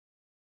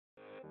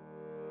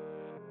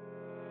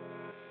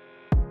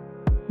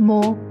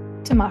more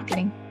to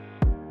marketing.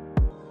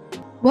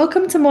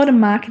 Welcome to More to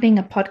Marketing,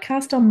 a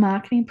podcast on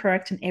marketing,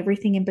 product, and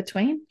everything in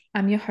between.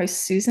 I'm your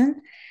host, Susan,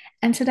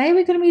 and today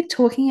we're going to be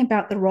talking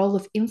about the role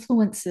of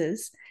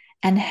influencers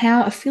and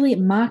how affiliate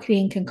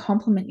marketing can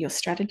complement your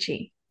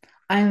strategy.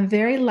 I am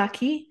very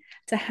lucky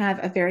to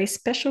have a very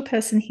special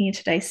person here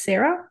today,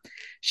 Sarah.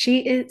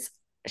 She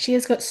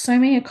has got so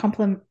many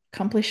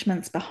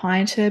accomplishments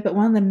behind her, but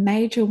one of the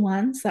major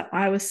ones that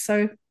I was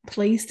so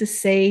pleased to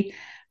see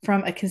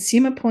from a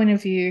consumer point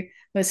of view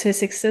was her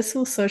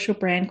successful social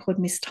brand called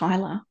Miss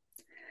Tyler.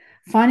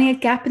 Finding a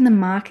gap in the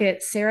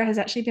market, Sarah has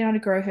actually been able to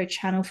grow her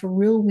channel for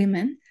real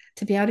women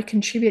to be able to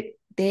contribute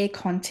their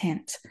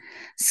content.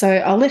 So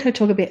I'll let her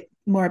talk a bit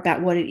more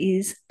about what it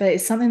is, but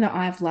it's something that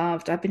I've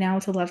loved. I've been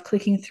able to love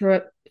clicking through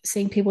it,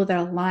 seeing people that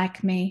are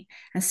like me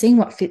and seeing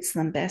what fits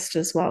them best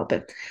as well.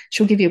 But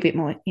she'll give you a bit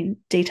more in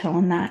detail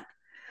on that.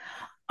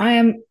 I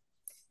am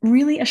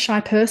really a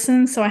shy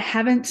person, so I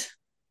haven't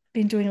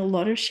been doing a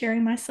lot of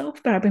sharing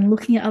myself, but I've been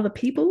looking at other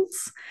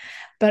people's.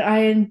 But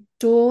I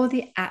adore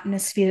the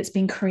atmosphere that's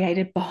been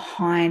created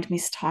behind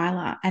Miss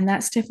Tyler. And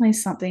that's definitely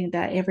something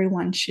that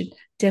everyone should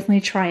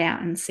definitely try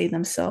out and see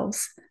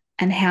themselves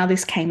and how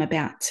this came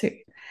about too.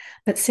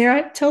 But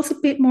Sarah, tell us a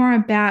bit more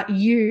about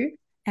you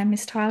and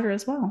Miss Tyler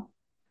as well.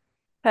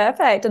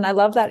 Perfect. And I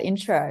love that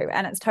intro.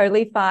 And it's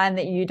totally fine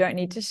that you don't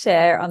need to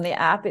share on the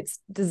app. It's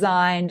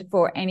designed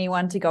for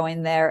anyone to go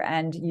in there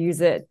and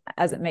use it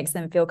as it makes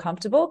them feel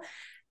comfortable.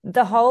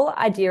 The whole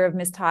idea of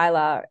Miss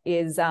Tyler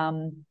is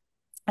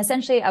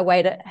essentially a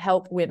way to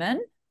help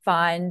women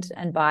find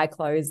and buy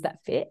clothes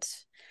that fit.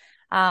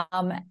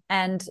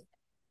 And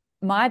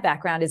my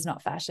background is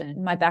not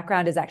fashion. My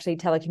background is actually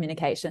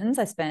telecommunications.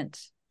 I spent,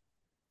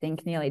 I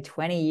think, nearly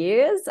 20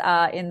 years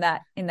in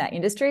that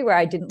industry where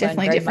I didn't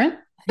Definitely learn very different.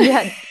 much.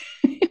 Yeah,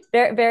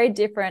 very, very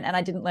different. And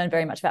I didn't learn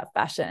very much about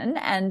fashion.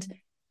 And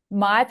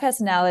my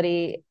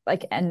personality,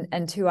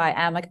 and who I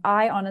am,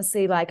 I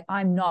honestly,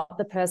 I'm not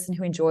the person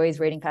who enjoys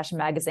reading fashion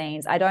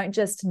magazines. I don't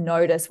just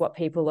notice what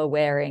people are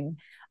wearing.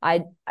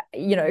 I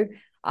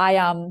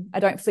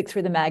don't flick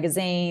through the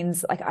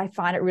magazines. I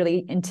find it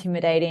really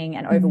intimidating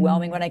and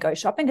overwhelming when I go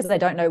shopping because I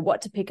don't know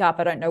what to pick up.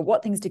 I don't know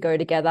what things to go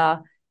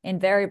together.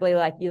 Invariably,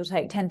 you'll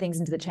take 10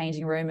 things into the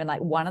changing room and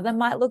one of them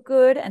might look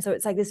good. And so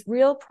it's this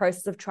real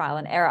process of trial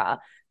and error.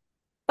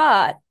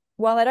 But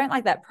while I don't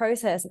like that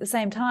process, at the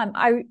same time,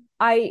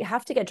 I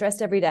have to get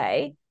dressed every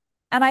day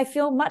and I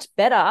feel much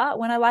better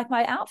when I like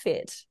my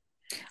outfit.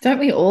 Don't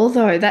we all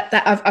though? That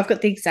I've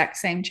got the exact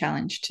same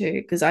challenge too,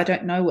 because I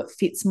don't know what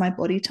fits my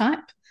body type.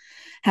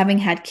 Having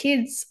had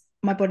kids,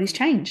 my body's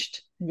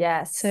changed.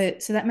 Yes. So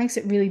that makes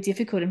it really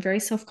difficult and very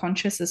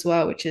self-conscious as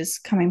well, which is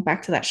coming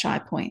back to that shy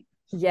point.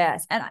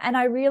 Yes. And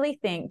I really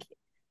think,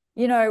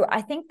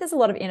 I think there's a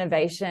lot of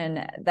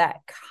innovation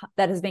that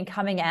has been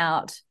coming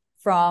out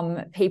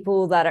from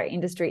people that are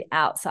industry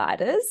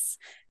outsiders,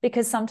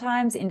 because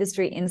sometimes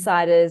industry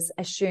insiders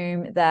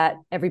assume that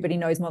everybody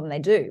knows more than they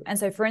do. And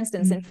so, for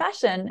instance, in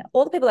fashion,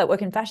 all the people that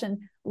work in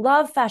fashion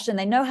love fashion.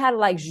 They know how to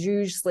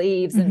zhuzh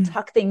sleeves and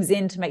tuck things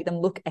in to make them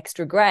look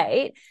extra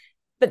great.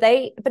 But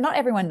not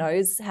everyone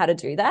knows how to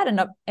do that, and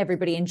not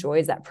everybody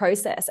enjoys that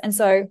process. And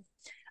so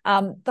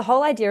the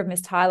whole idea of Miss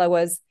Tyler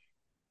was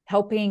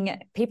helping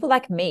people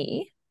like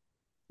me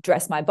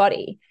dress my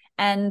body.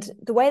 And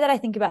the way that I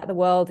think about the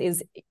world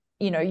is,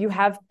 you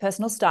have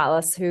personal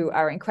stylists who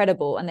are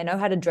incredible and they know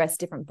how to dress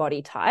different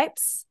body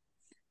types,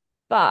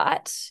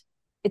 but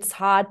it's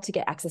hard to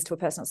get access to a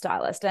personal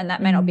stylist, and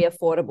that may not be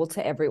affordable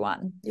to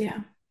everyone.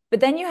 Yeah.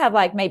 But then you have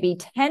maybe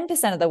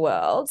 10% of the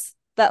world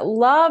that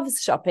loves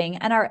shopping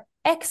and are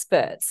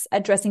experts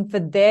at dressing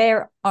for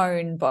their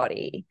own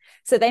body.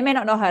 So they may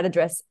not know how to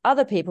dress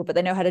other people, but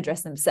they know how to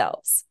dress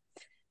themselves.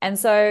 And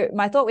so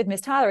my thought with Miss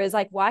Tyler is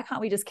why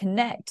can't we just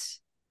connect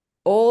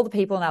all the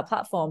people on our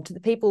platform to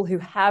the people who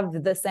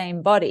have the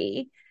same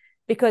body,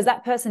 because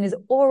that person is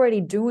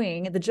already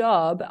doing the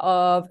job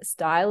of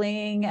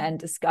styling and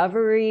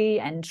discovery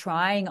and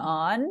trying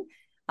on.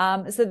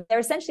 So they're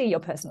essentially your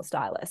personal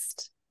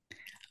stylist.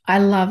 I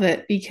love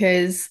it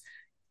because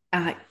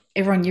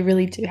everyone, you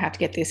really do have to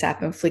get this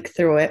app and flick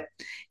through it.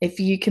 If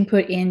you can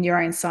put in your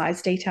own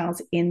size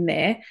details in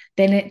there,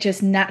 then it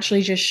just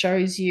naturally just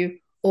shows you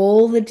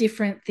all the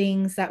different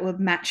things that would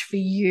match for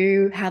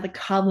you, how the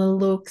color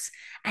looks,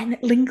 and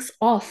it links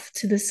off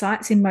to the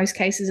sites in most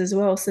cases as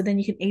well. So then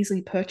you can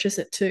easily purchase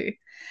it too.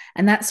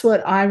 And that's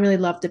what I really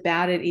loved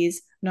about it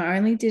is not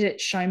only did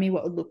it show me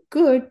what would look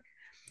good,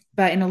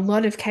 but in a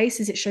lot of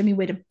cases, it showed me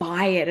where to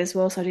buy it as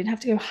well. So I didn't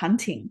have to go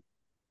hunting.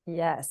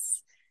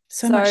 Yes.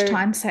 So much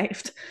time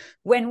saved.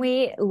 When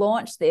we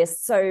launched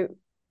this, I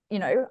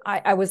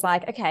was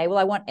like, okay, well,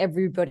 I want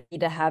everybody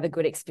to have a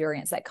good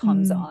experience that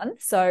comes on.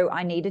 So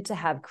I needed to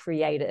have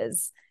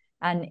creators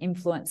and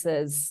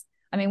influencers.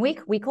 I mean,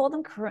 we call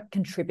them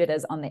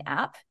contributors on the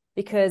app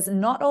because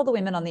not all the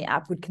women on the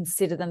app would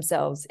consider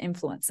themselves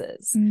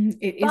influencers.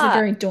 It is a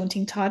very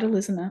daunting title,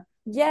 isn't it?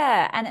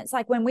 Yeah. And it's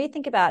when we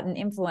think about an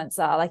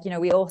influencer,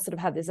 we all sort of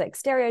have this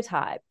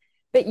stereotype,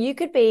 but you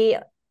could be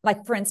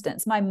like, for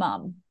instance, my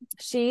mum,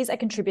 she's a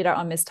contributor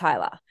on Miss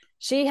Tyler.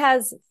 She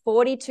has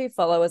 42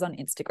 followers on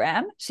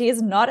Instagram. She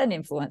is not an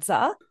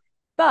influencer,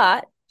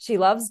 but she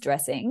loves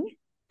dressing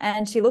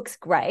and she looks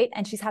great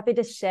and she's happy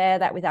to share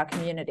that with our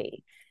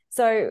community.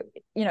 So,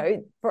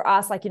 for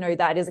us, like,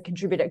 that is a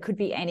contributor. It could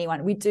be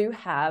anyone. We do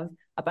have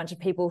a bunch of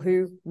people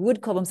who would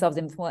call themselves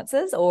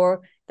influencers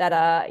or that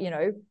are,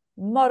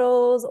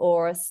 models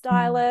or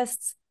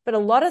stylists, but a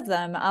lot of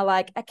them are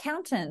like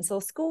accountants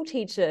or school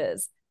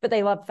teachers, but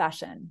they love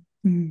fashion.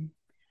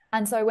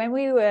 And so when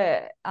we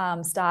were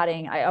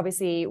starting, I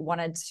obviously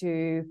wanted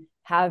to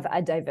have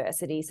a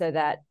diversity so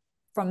that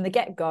from the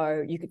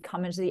get-go, you could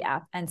come into the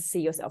app and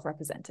see yourself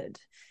represented.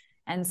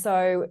 And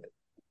so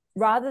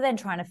rather than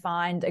trying to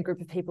find a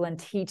group of people and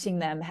teaching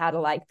them how to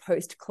like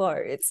post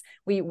clothes,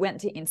 we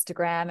went to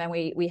Instagram and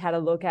we had a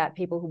look at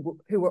people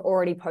who were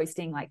already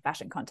posting like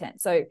fashion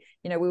content. So,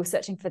 we were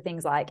searching for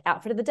things like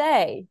outfit of the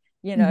day,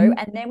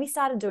 and then we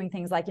started doing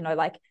things like,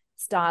 like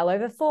style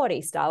over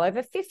 40, style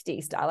over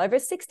 50, style over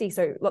 60.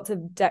 So lots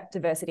of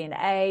diversity in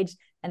age,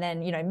 and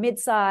then,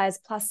 mid-size,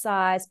 plus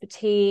size,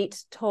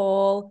 petite,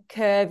 tall,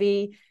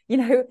 curvy,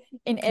 in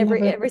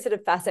every sort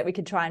of facet we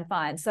could try and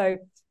find. So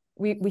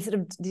we sort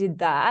of did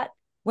that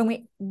when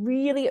we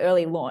really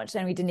early launched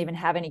and we didn't even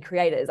have any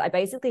creators. I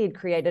basically had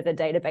created a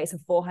database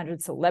of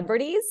 400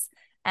 celebrities,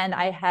 and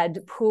I had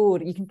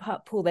you can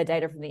pull their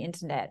data from the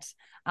internet.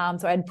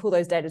 So I'd pull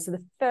those data. So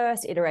the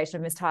first iteration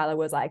of Miss Tyler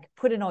was like,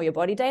 put in all your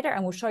body data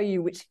and we'll show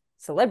you which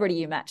celebrity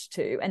you match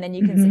to. And then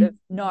you can sort of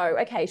know,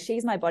 okay,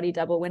 she's my body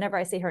double. Whenever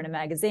I see her in a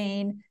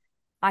magazine,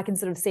 I can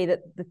sort of see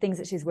that the things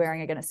that she's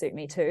wearing are going to suit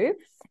me too.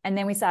 And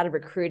then we started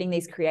recruiting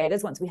these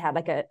creators once we had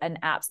like an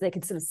app, so they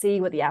could sort of see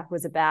what the app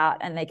was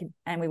about.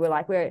 And we were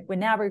like, we're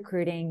now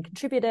recruiting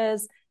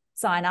contributors,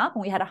 sign up.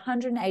 And we had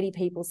 180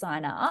 people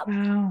sign up.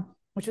 Wow.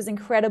 Which was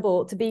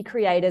incredible to be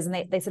creators. And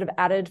they sort of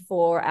added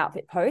 4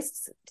 outfit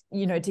posts,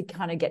 to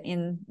kind of get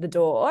in the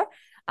door.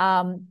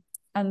 And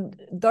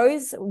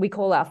those we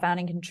call our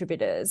founding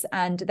contributors.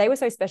 And they were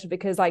so special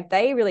because like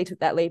they really took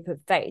that leap of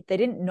faith. They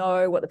didn't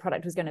know what the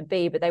product was going to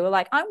be, but they were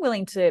like, I'm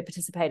willing to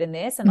participate in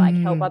this and like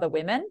help other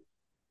women.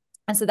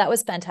 And so that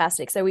was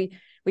fantastic. So we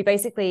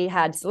basically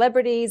had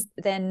celebrities.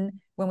 Then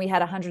when we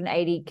had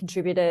 180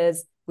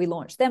 contributors, we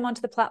launched them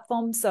onto the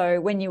platform. So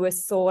when you were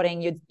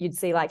sorting, you'd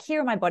see like,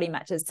 here are my body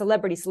matches,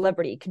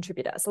 celebrity,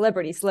 contributor,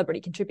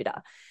 celebrity,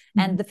 contributor.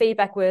 And the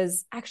feedback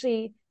was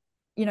actually,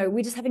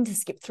 we're just having to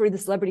skip through the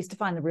celebrities to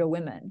find the real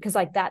women, because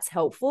like that's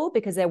helpful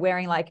because they're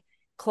wearing like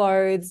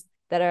clothes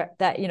that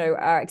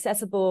are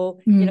accessible,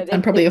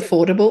 and probably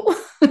affordable.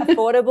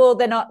 affordable.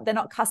 They're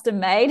not custom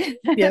made,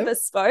 Yep.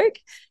 bespoke.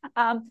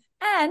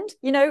 And,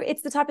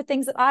 it's the type of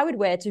things that I would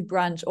wear to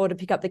brunch or to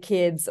pick up the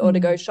kids or to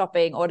go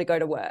shopping or to go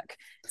to work.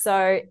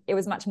 So it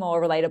was much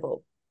more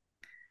relatable.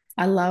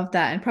 I love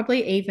that. And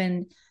probably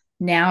even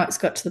now it's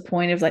got to the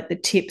point of like the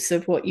tips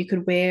of what you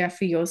could wear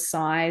for your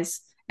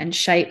size and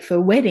shape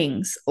for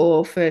weddings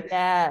or for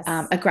Yes.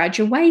 A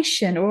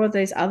graduation or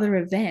those other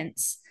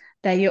events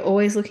that you're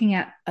always looking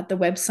at the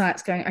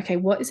websites going, okay,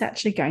 what is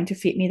actually going to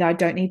fit me that I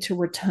don't need to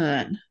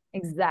return?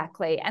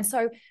 Exactly. And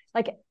so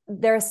like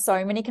there are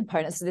so many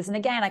components to this. And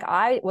again, like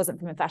I wasn't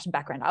from a fashion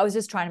background. I was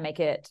just trying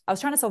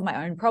to solve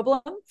my own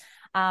problem.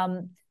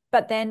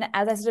 But then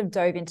as I sort of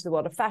dove into the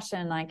world of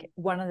fashion, like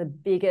one of the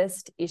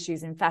biggest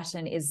issues in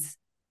fashion is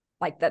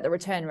like that the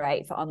return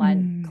rate for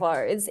online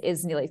clothes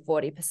is nearly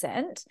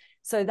 40%.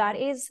 So that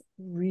is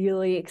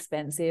really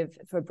expensive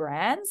for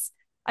brands.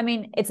 I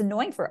mean, it's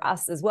annoying for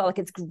us as well. Like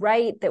it's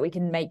great that we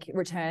can make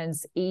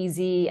returns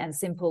easy and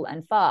simple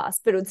and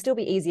fast, but it would still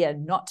be easier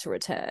not to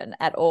return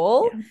at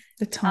all. Yeah.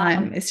 The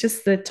time, it's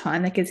just the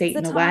time that gets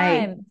eaten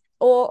away.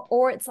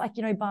 Or it's like,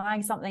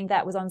 buying something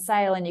that was on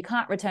sale and you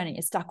can't return it,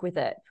 you're stuck with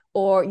it,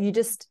 or you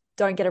just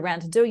don't get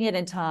around to doing it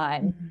in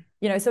time,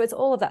 so it's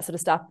all of that sort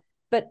of stuff.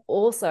 But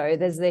also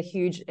there's the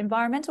huge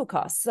environmental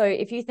costs. So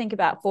if you think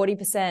about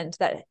 40%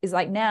 that is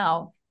like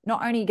now,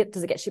 not only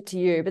does it get shipped to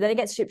you, but then it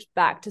gets shipped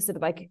back to sort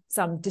of like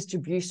some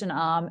distribution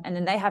arm, and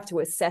then they have to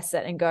assess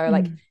it and go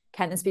like,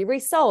 can this be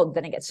resold?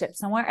 Then it gets shipped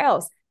somewhere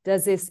else.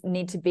 Does this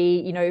need to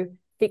be,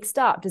 fixed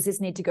up? Does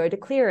this need to go to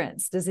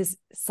clearance? Does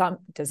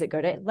it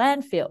go to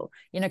landfill?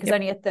 Because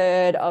only a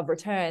third of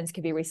returns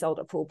can be resold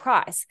at full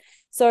price.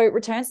 So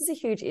returns is a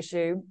huge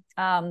issue,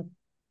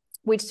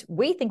 which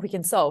we think we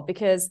can solve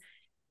because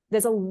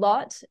there's a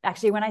lot.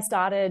 Actually, when I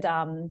started,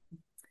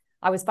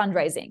 I was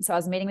fundraising. So I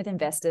was meeting with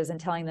investors and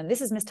telling them,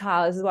 this is Miss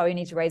Tyler, this is why we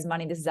need to raise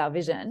money, this is our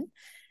vision.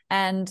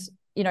 And,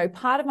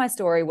 part of my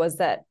story was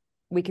that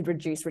we could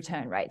reduce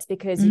return rates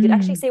because you could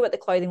actually see what the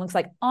clothing looks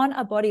like on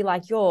a body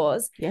like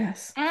yours.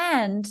 Yes.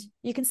 And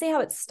you can see how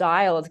it's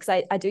styled,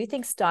 because I do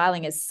think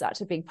styling is such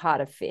a big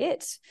part of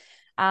fit.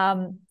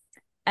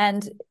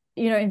 And,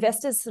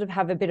 investors sort of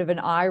have a bit of an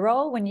eye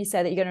roll when you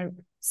say that you're going to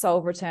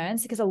solve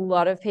returns, because a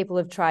lot of people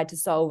have tried to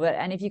solve it.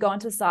 And if you go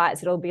onto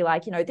sites, it'll be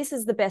like, this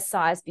is the best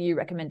size for you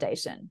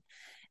recommendation.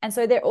 And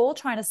so they're all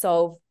trying to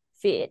solve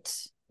fit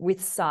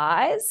with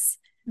size.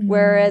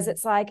 Whereas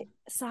it's like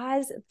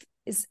size,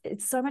 it's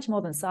so much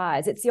more than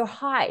size. It's your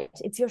height,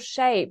 it's your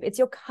shape, it's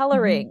your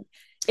coloring,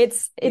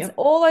 it's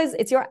all those,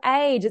 it's your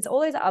age, it's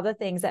all those other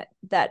things that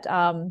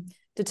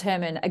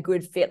determine a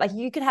good fit. Like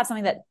you could have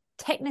something that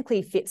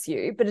technically fits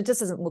you, but it just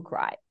doesn't look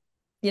right.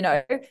 You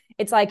know,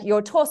 it's like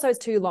your torso is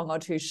too long or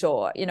too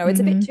short. You know, it's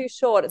a bit too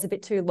short, it's a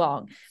bit too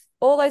long,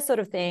 all those sort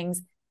of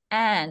things.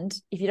 And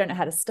if you don't know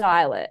how to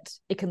style it,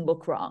 it can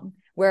look wrong.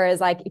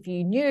 Whereas like if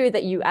you knew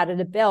that you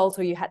added a belt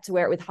or you had to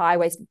wear it with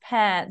high-waisted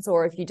pants,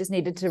 or if you just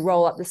needed to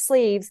roll up the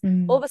sleeves,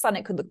 all of a sudden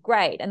it could look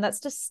great. And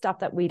that's just stuff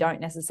that we don't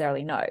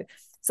necessarily know.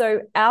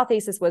 So our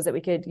thesis was that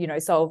we could, you know,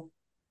 solve,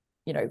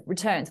 you know,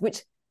 returns,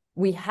 which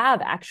we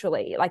have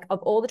actually. Like of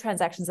all the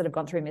transactions that have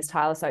gone through Miss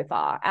Tyler so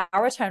far,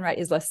 our return rate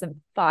is less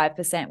than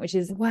 5%, which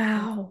is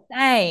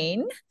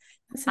insane.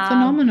 That's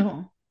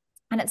phenomenal.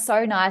 And it's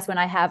so nice when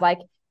I have like,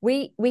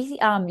 we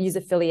use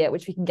affiliate,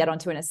 which we can get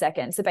onto in a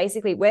second. So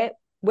basically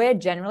we're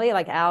generally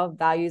like, our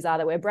values are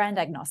that we're brand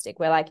agnostic.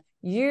 We're like,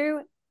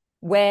 you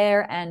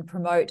wear and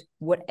promote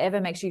whatever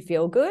makes you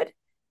feel good,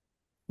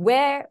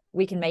 where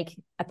we can make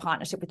a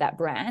partnership with that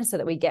brand so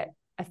that we get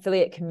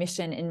affiliate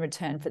commission in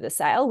return for the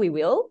sale, we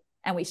will,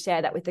 and we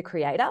share that with the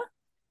creator.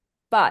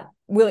 But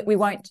we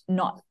won't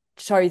not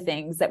show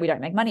things that we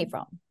don't make money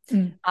from.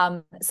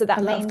 So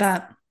that means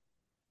that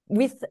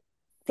with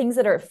things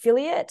that are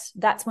affiliate,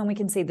 that's when we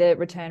can see the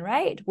return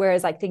rate.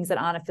 Whereas like things that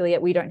aren't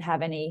affiliate, we don't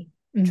have any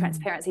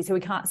transparency. So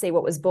we can't see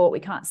what was bought. We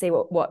can't see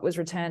what was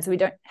returned. So we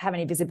don't have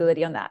any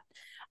visibility on that.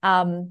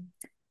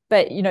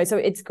 But, you know, so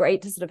it's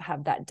great to sort of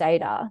have that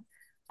data.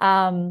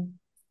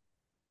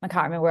 I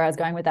can't remember where I was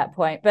going with that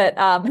point, but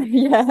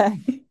yeah.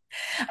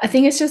 I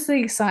think it's just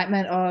the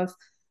excitement of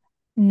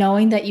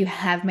knowing that you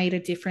have made a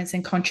difference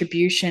and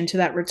contribution to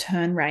that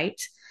return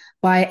rate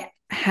by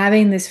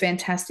having this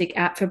fantastic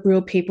app for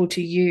real people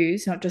to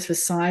use, not just for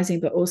sizing,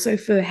 but also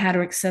for how to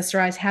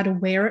accessorize, how to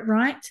wear it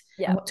right,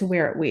 and what to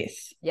wear it with.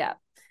 Yeah.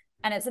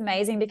 And it's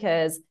amazing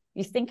because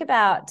you think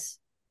about,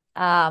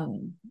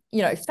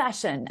 you know,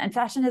 fashion, and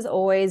fashion has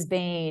always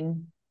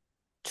been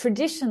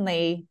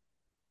traditionally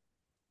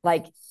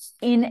like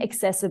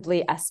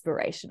inaccessibly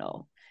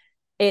aspirational.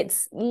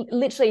 It's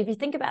literally, if you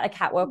think about a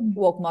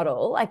catwalk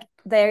model, like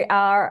they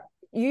are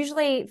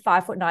usually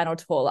 5'9" or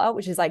taller,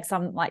 which is like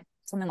something like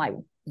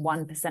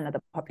 1% of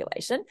the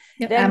population.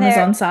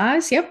 Amazon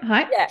size.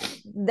 Height. Yeah.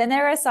 Then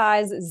they're a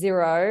size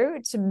 0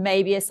 to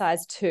maybe a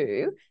size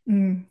 2.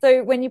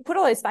 So when you put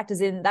all those factors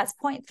in, that's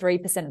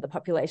 0.3% of the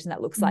population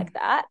that looks like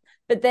that.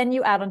 But then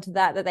you add onto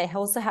that they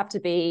also have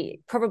to be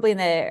probably in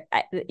their,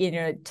 you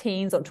know,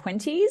 teens or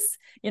 20s,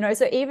 you know,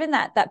 so even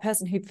that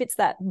person who fits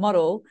that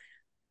model,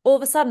 all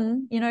of a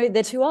sudden, you know,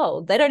 they're too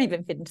old. They don't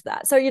even fit into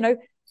that. So, you know,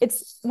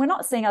 we're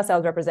not seeing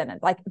ourselves represented.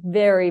 Like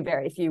very,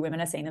 very few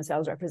women are seeing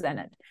themselves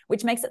represented,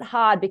 which makes it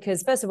hard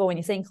because first of all, when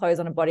you're seeing clothes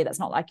on a body that's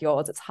not like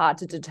yours, it's hard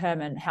to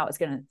determine how it's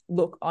going to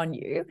look on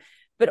you.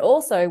 But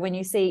also when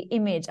you see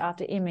image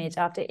after image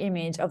after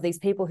image of these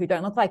people who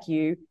don't look like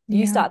you,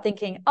 you start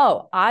thinking,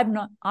 oh, I'm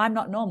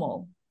not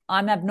normal.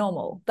 I'm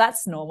abnormal.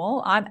 That's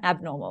normal. I'm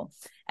abnormal.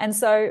 And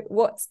so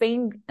what's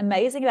been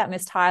amazing about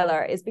Miss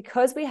Tyler is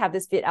because we have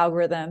this fit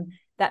algorithm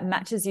that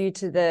matches you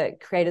to the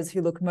creators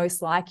who look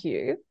most like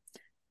you,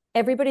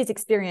 everybody's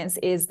experience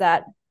is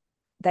that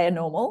they are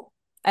normal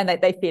and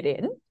that they fit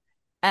in,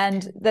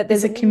 and that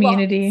there's a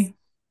community.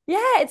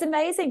 It's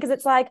amazing because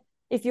it's like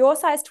if you're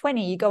size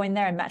 20, you go in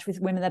there and match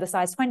with women that are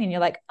size 20 and you're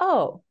like,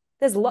 oh,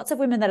 there's lots of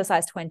women that are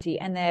size 20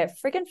 and they're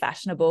freaking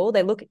fashionable.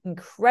 They look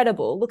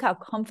incredible. Look how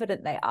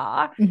confident they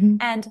are.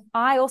 And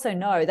I also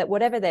know that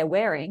whatever they're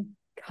wearing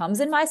comes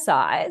in my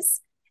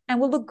size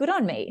and will look good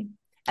on me,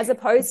 as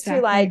opposed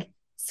to like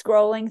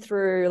scrolling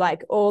through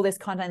like all this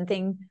content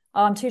thing.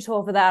 Oh, I'm too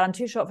tall for that. I'm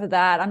too short for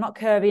that. I'm not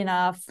curvy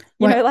enough.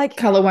 You know, like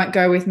color won't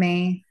go with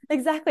me.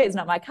 Exactly. It's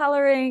not my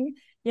coloring,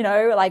 you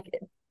know, like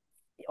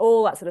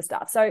all that sort of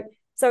stuff. So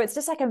it's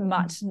just like a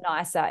much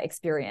nicer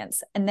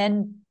experience. And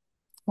then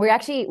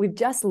we've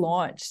just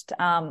launched,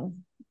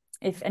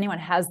 if anyone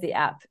has the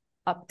app,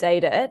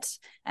 update it.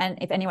 And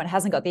if anyone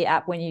hasn't got the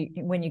app, when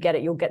you get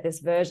it, you'll get this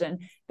version.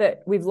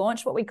 But we've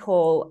launched what we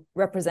call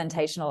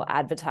representational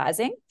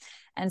advertising.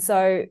 And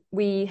so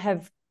we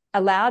have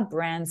allowed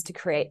brands to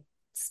create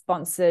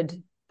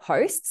sponsored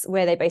posts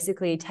where they're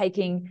basically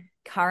taking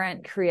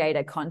current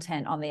creator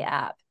content on the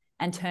app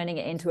and turning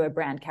it into a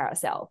brand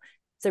carousel.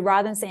 So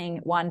rather than seeing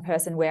one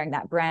person wearing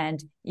that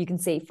brand, you can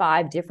see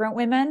 5 different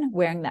women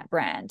wearing that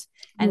brand.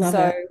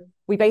 And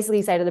we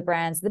basically say to the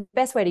brands, the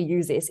best way to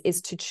use this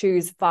is to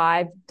choose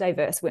 5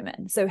 diverse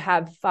women. So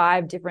have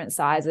 5 different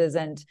sizes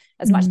and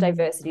as much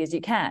diversity as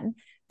you can.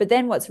 But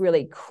then what's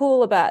really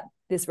cool about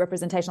this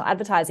representational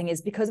advertising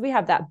is because we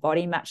have that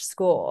body match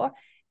score,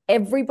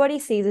 everybody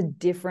sees a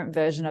different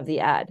version of the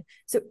ad.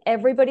 So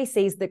everybody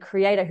sees the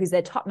creator who's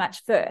their top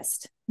match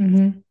first.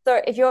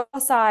 So if you're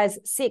size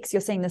 6,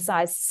 you're seeing the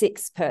size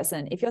 6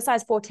 person. If you're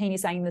size 14, you're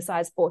seeing the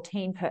size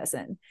 14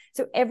 person.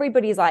 So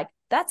everybody's like,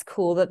 that's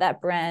cool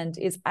that brand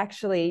is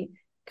actually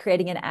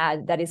creating an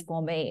ad that is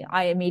for me.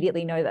 I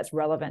immediately know that's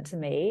relevant to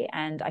me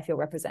and I feel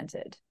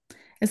represented.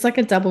 It's like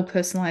a double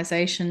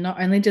personalization. Not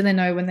only do they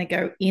know when they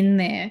go in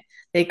there,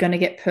 they're going to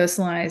get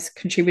personalized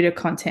contributor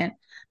content,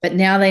 but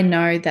now they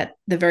know that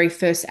the very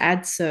first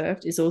ad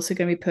served is also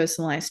going to be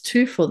personalized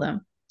too for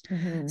them.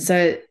 Mm-hmm.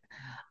 So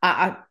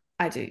I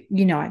do,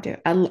 I do.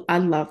 I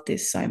love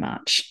this so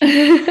much.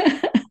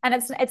 And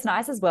it's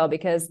nice as well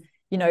because,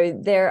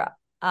 there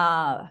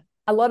are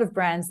a lot of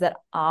brands that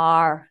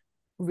are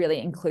really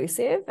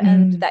inclusive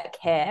and Mm, that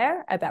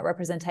care about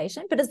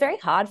representation, but it's very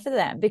hard for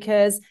them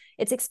because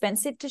it's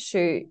expensive to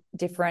shoot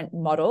different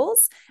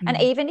models. And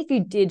mm, even if you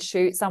did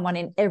shoot someone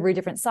in every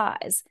different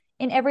size,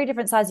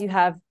 you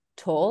have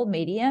tall,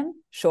 medium,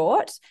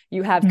 short,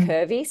 you have mm.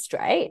 curvy,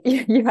 straight,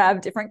 you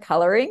have different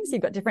colorings,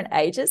 you've got different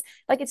ages.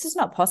 Like it's just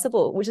not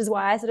possible, which is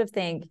why I sort of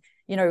think,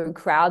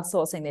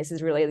 crowdsourcing this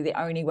is really the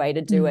only way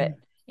to do it Mm.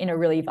 in a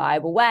really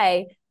viable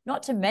way.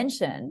 Not to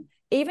mention,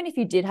 even if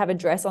you did have a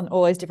dress on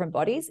all those different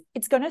bodies,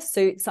 it's going to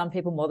suit some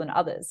people more than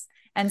others.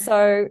 And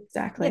so,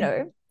 Exactly.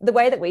 the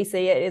way that we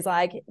see it is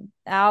like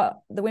the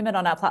women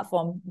on our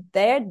platform,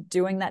 they're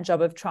doing that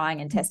job of trying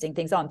and testing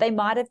things on. They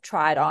might have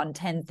tried on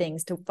 10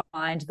 things to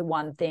find the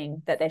one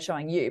thing that they're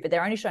showing you, but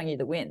they're only showing you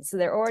the wins. So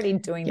they're already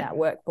doing Yeah, that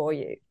work for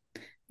you.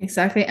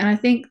 exactly. And I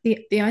think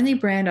the only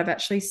brand I've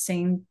actually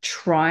seen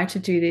try to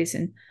do this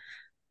and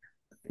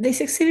they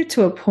succeeded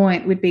to a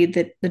point would be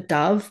the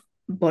Dove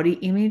body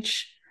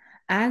image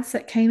ads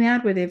that came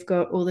out where they've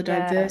got all the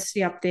Yeah.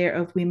 diversity up there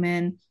of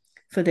women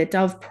for their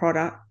Dove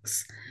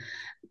products.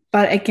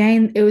 But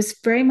again, it was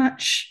very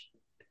much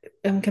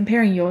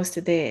comparing yours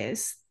to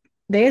theirs.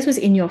 Theirs was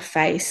in your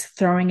face,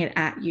 throwing it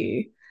at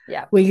you,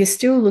 Yeah. where you're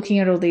still looking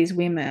at all these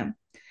women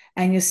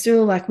and you're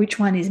still like, which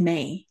one is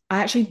me? I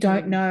actually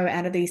don't Mm. know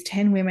out of these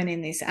 10 women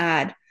in this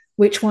ad,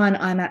 which one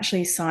I'm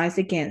actually sized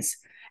against.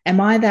 Am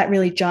I that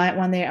really giant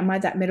one there? Am I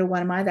that middle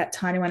one? Am I that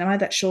tiny one? Am I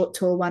that short,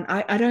 tall one?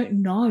 I don't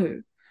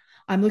know.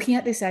 I'm looking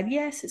at this ad.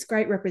 Yes, it's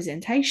great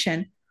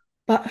representation,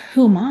 but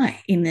who am I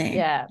in there?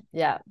 Yeah.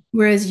 Yeah.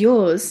 Whereas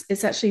yours,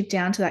 it's actually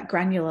down to that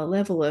granular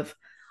level of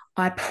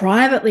I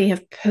privately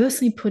have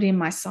personally put in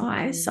my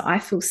size so Mm. I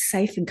feel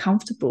safe and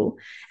comfortable.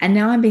 And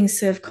now I'm being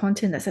served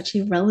content that's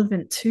actually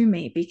relevant to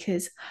me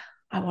because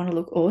I want to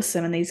look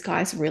awesome. And these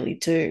guys really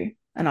do.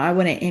 And I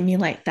want to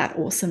emulate that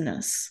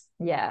awesomeness.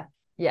 Yeah.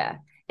 Yeah.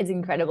 It's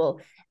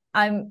incredible.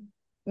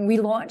 We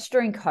launched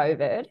during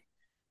COVID.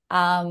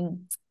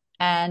 Um,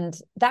 and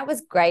that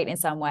was great in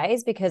some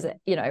ways because,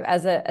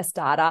 as a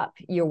startup,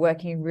 you're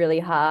working really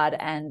hard.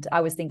 And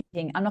I was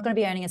thinking, I'm not going to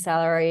be earning a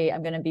salary.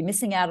 I'm going to be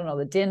missing out on all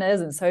the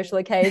dinners and social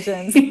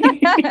occasions.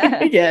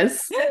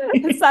 Yes.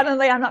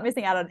 Suddenly, I'm not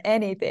missing out on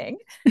anything.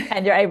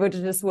 And you're able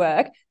to just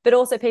work. But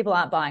also, people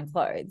aren't buying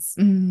clothes,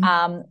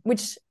 Mm,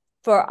 which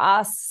for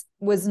us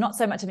was not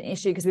so much of an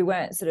issue because we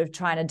weren't sort of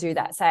trying to do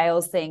that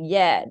sales thing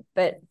yet.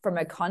 But from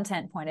a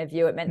content point of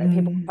view, it meant that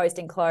people mm, were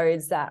posting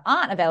clothes that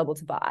aren't available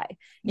to buy.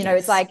 It's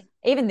yes. like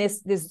even this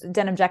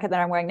denim jacket that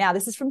I'm wearing now.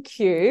 This is from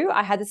Q.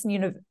 I had this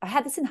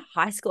in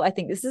high school. I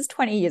think this is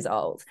 20 years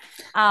old.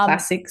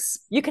 Classics.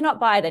 You cannot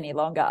buy it any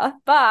longer,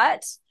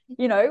 but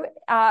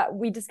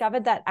we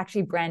discovered that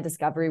actually brand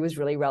discovery was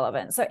really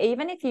relevant. So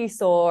even if you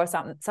saw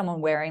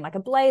someone wearing like a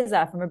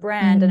blazer from a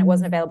brand and it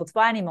wasn't Mm, available to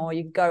buy anymore,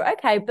 you could go,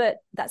 okay, but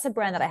that's a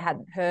brand that I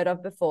hadn't heard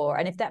of before.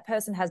 And if that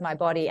person has my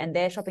body and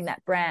they're shopping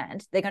that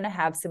brand, they're going to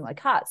have similar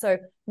cuts. So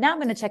now I'm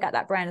going to check out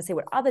that brand and see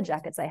what other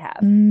jackets they have.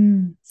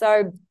 mm,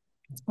 So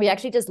we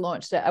actually just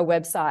launched a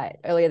website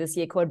earlier this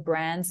year called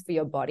Brands for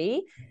Your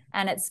Body.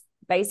 And it's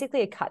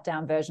basically a cut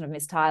down version of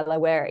Miss Tyler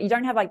where you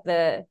don't have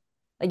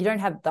you don't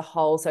have the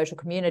whole social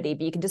community,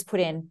 but you can just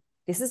put in,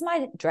 this is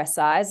my dress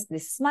size,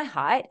 this is my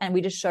height, and we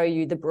just show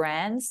you the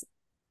brands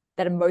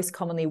that are most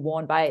commonly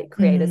worn by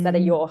creators that are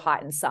mm, your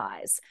height and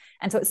size.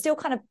 And so it's still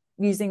kind of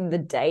using the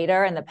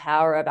data and the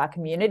power of our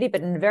community,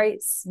 but in a very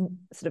sort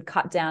of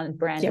cut down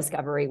brand yep.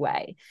 discovery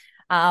way.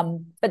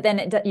 But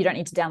then you don't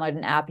need to download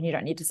an app and you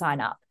don't need to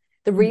sign up.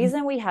 The Mm,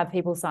 reason we have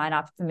people sign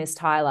up for Miss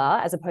Tyler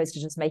as opposed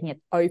to just making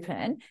it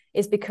open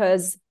is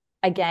because,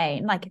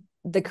 again, like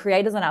the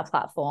creators on our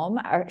platform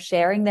are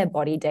sharing their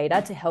body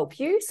data to help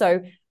you.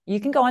 So you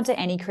can go onto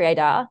any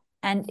creator,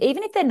 and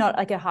even if they're not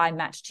like a high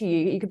match to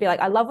you, you could be like,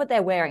 I love what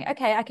they're wearing.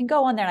 Okay, I can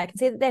go on there and I can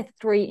see that they're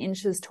 3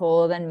 inches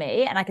taller than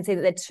me, and I can see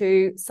that they're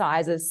 2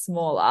 sizes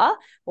smaller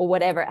or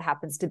whatever it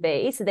happens to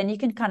be. So then you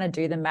can kind of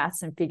do the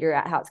maths and figure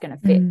out how it's going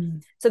to fit.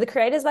 mm, So the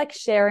creators like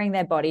sharing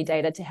their body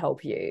data to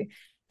help you,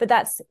 but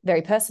that's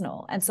very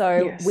personal. And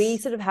so we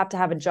yes. sort of have to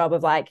have a job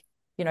of like,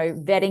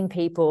 vetting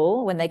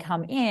people when they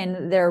come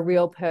in, they're a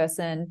real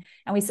person.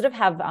 And we sort of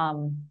have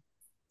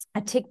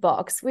a tick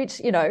box,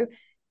 which,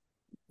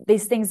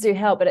 these things do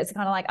help, but it's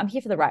kind of like, I'm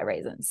here for the right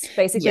reasons. Yeah.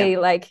 Basically,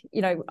 like,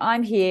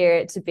 I'm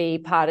here to be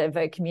part of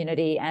a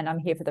community and I'm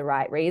here for the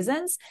right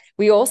reasons.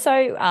 We also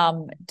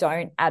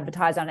don't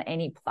advertise on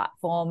any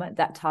platform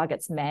that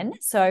targets men.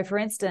 So for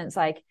instance,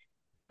 like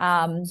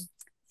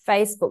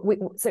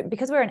Facebook, so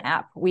because we're an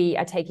app, we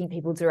are taking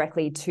people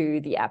directly to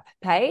the app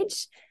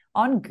page.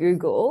 On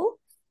Google,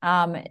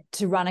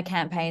 to run a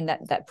campaign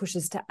that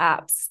pushes to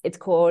apps, it's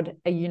called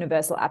a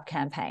universal app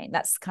campaign.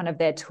 That's kind of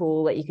their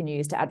tool that you can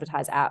use to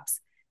advertise apps.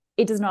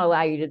 it does not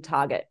allow you to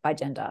target by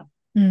gender,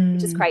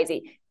 which is Mm.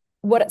 crazy.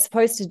 What it's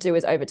supposed to do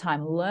is over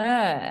time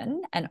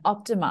learn and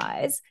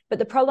optimize. But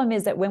the problem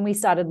is that when we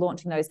started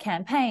launching those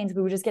campaigns,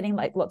 we were just getting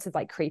like lots of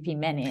like creepy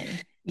men in.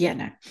 Yeah,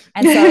 no.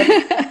 And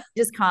so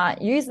just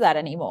can't use that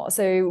anymore.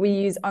 So we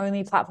use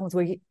only platforms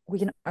where we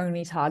can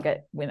only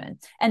target women.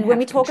 And when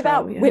we talk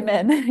about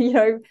women, you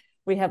know,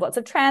 we have lots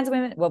of trans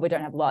women. Well, we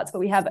don't have lots, but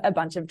we have a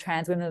bunch of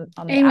trans women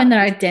on the Anyone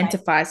app. that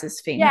identifies as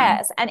female.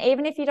 Yes. And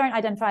even if you don't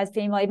identify as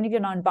female, even if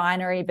you're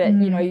non-binary, but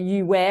you know,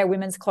 you wear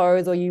women's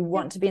clothes or you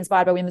want to be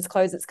inspired by women's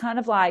clothes, it's kind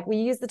of like, we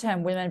use the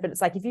term women, but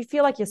it's like, if you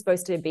feel like you're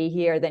supposed to be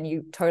here, then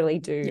you totally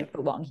do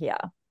belong here.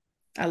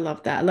 I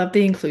love that. I love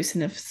the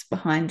inclusiveness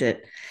behind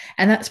it.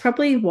 And that's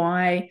probably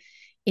why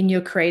in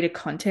your creator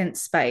content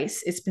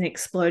space, it's been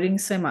exploding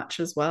so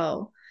much as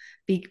well,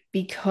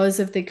 because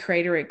of the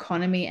creator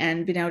economy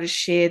and being able to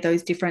share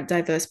those different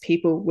diverse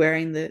people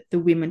wearing the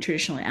women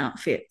traditional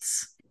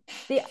outfits.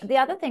 The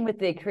other thing with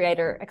the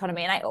creator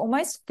economy, and I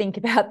almost think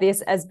about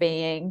this as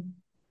being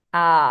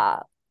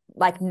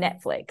like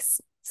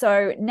Netflix.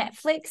 So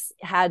Netflix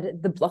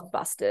had the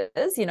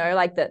blockbusters, you know,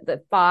 like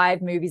the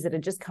 5 movies that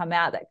had just come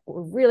out that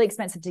were really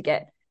expensive to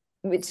get,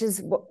 which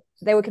is what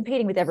they were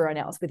competing with everyone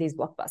else with these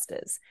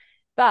blockbusters.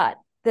 But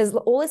there's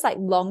all this like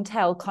long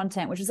tail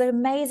content, which is like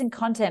amazing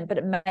content, but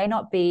it may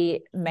not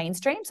be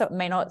mainstream. So it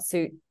may not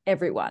suit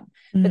everyone.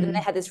 But then they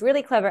had this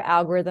really clever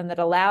algorithm that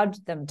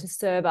allowed them to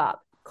serve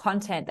up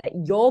content that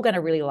you're going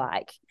to really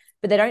like,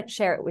 but they don't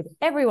share it with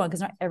everyone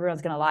because not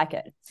everyone's going to like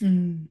it.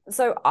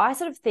 So I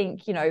sort of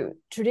think, you know,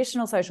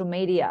 traditional social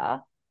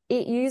media,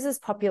 it uses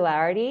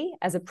popularity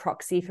as a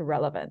proxy for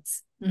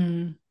relevance.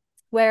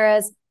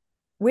 Whereas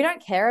we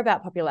don't care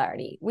about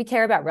popularity. We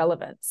care about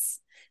relevance.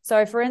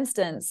 So for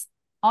instance,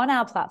 on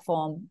our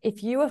platform,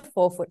 if you are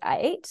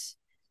 4'8",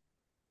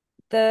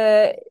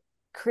 the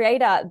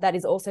creator that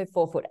is also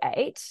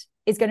 4'8"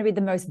 is going to be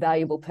the most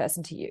valuable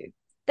person to you.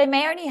 They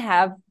may only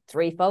have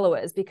 3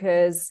 followers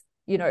because,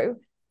 you know,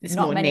 it's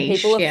not many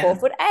niche, people are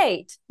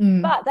 4'8",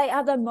 but they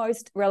are the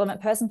most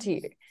relevant person to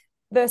you.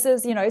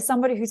 Versus, you know,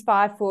 somebody who's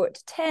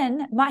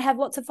 5'10" might have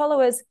lots of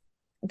followers.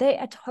 They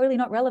are totally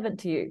not relevant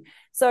to you.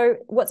 So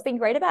what's been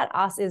great about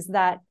us is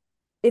that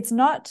it's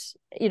not,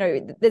 you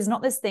know, there's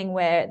not this thing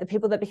where the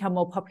people that become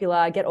more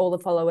popular get all the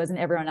followers and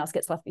everyone else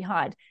gets left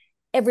behind.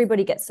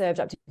 Everybody gets served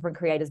up to different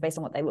creators based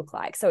on what they look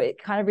like. So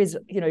it kind of is,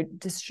 you know,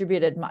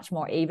 distributed much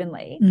more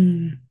evenly,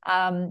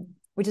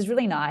 which is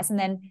really nice. And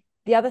then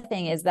the other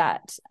thing is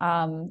that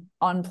on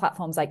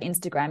platforms like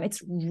Instagram,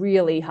 it's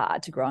really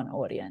hard to grow an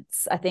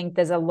audience. I think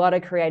there's a lot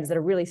of creators that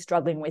are really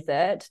struggling with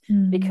it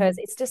because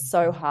it's just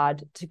so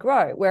hard to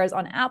grow. Whereas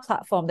on our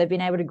platform, they've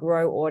been able to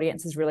grow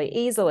audiences really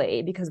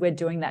easily because we're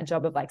doing that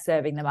job of like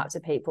serving them up to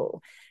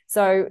people.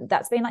 So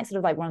that's been like sort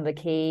of like one of the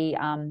key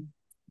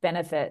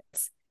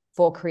benefits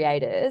for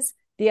creators.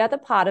 The other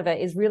part of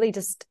it is really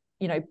just,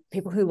 you know,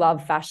 people who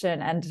love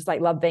fashion and just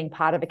like love being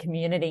part of a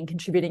community and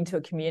contributing to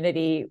a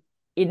community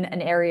in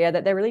an area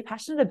that they're really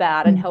passionate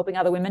about and helping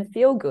other women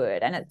feel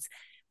good. And it's,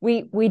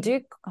 we do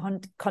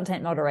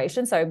content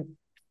moderation. So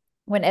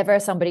whenever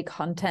somebody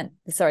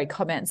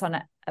comments on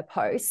a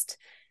post,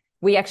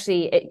 we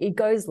actually, it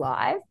goes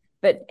live,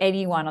 but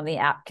anyone on the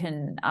app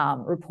can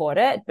report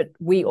it. But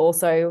we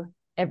also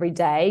every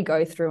day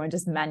go through and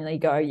just manually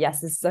go,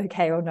 yes, this is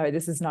okay, or no,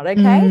 this is not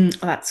okay.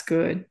 That's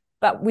good.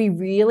 But we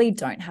really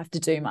don't have to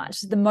do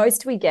much. The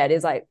most we get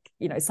is like,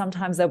 you know,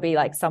 sometimes there'll be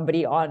like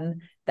somebody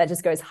on that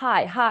just goes,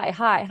 hi, hi,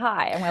 hi,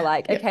 hi. And we're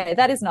like, okay,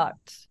 that is not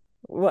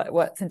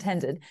what's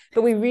intended.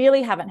 But we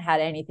really haven't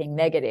had anything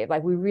negative.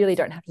 Like we really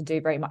don't have to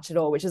do very much at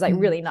all, which is like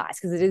really nice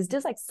because it is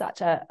just like such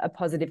a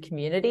positive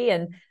community.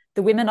 And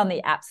the women on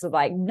the apps are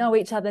like know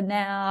each other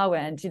now.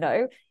 And, you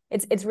know,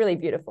 it's really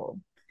beautiful.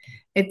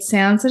 It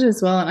sounds it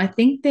as well. And I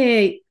think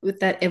with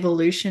that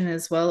evolution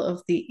as well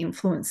of the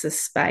influencer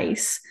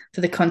space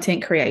for the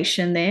content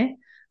creation there,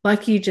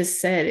 like you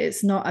just said,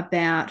 it's not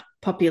about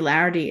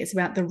popularity, it's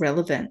about the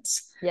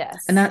relevance.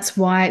 Yes. And that's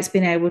why it's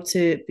been able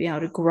to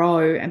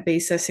grow and be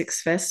so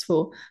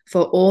successful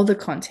for all the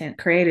content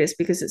creators,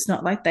 because it's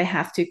not like they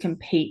have to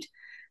compete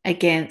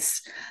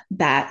against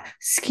that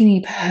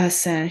skinny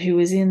person who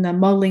was in the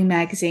modeling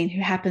magazine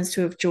who happens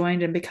to have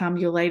joined and become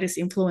your latest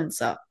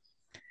influencer.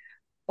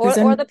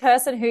 Or the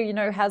person who, you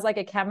know, has like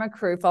a camera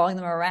crew following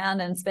them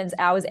around and spends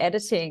hours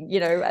editing,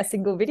 you know, a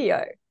single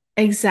video.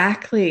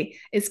 Exactly.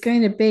 It's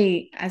going to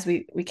be, as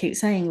we keep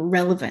saying,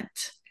 relevant.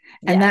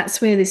 And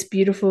that's where this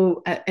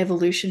beautiful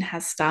evolution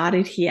has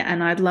started here.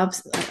 And I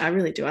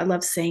really do. I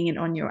love seeing it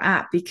on your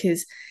app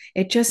because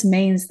it just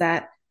means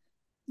that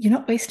you're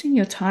not wasting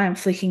your time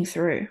flicking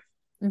through.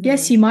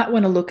 Yes, you might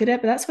want to look at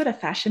it, but that's what a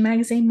fashion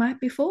magazine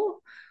might be for,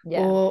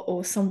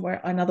 or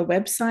somewhere, another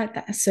website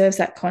that serves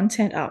that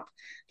content up.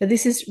 But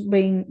this is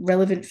being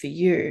relevant for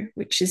you,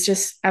 which is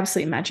just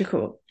absolutely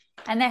magical.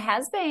 And there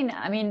has been,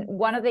 I mean,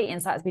 one of the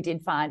insights we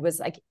did find was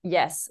like,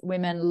 yes,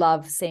 women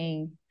love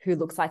seeing who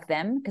looks like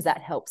them, because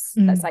that helps.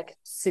 Mm. That's like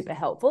super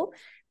helpful.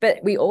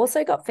 But we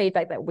also got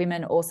feedback that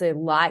women also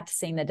liked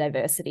seeing the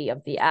diversity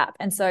of the app.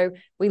 And so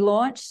we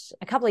launched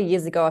a couple of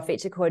years ago a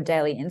feature called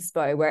Daily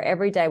Inspo, where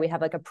every day we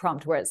have like a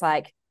prompt where it's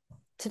like,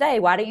 today,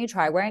 why don't you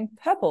try wearing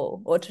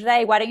purple? Or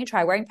today, why don't you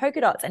try wearing polka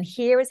dots? And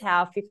here is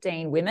how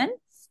 15 women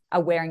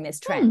are wearing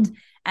this trend.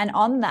 And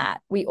on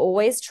that, we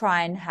always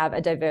try and have a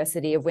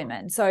diversity of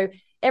women. So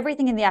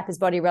everything in the app is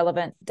body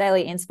relevant.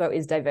 Daily Inspo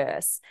is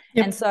diverse.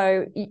 Yep. And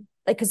so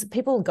because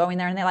people go in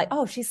there and they're like,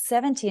 oh, she's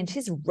 70 and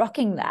she's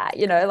rocking that,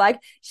 you know, like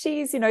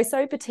she's, you know,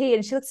 so petite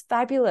and she looks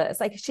fabulous.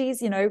 Like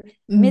she's, you know,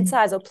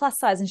 mid-size or plus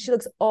size and she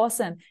looks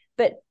awesome.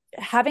 But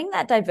having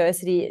that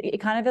diversity, it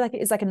kind of like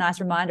is like a nice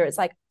reminder. It's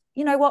like,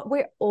 you know what,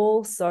 we're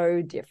all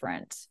so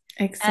different.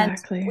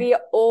 Exactly. And we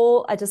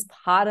all are just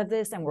part of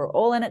this and we're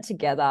all in it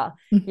together,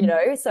 you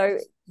know, so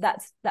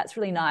that's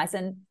really nice.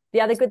 And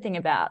the other good thing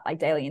about like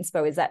Daily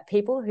Inspo is that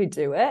people who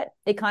do it,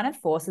 it kind of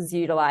forces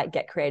you to like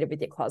get creative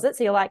with your closet.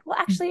 So you're like, well,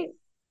 actually,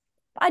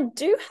 I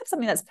do have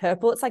something that's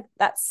purple. It's like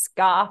that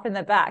scarf in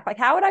the back. Like,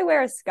 how would I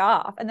wear a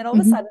scarf? And then all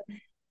of a sudden,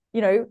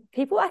 you know,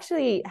 people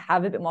actually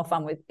have a bit more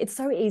fun with it. It's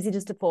so easy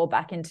just to fall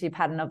back into a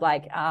pattern of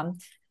like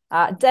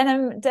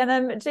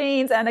denim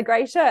jeans and a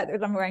grey shirt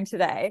that I'm wearing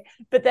today.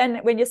 But then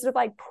when you're sort of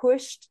like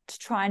pushed to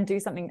try and do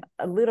something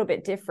a little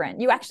bit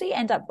different, you actually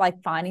end up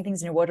like finding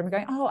things in your wardrobe and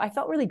going, oh, I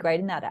felt really great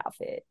in that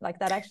outfit. Like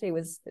that actually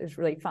was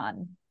really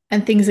fun.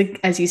 And things are,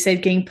 as you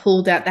said, getting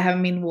pulled out that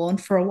haven't been worn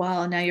for a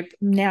while. And now you're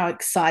now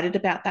excited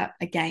about that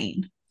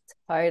again.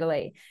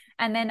 Totally.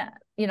 And then,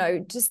 you know,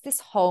 just this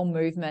whole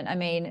movement. I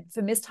mean,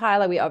 for Miss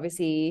Tyler, we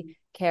obviously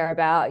care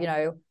about, you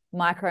know,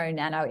 micro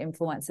nano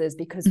influencers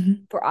because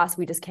for us,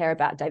 we just care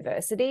about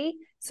diversity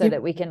so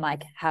that we can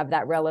like have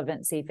that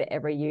relevancy for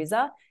every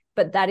user.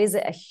 But that is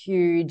a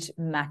huge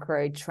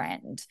macro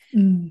trend.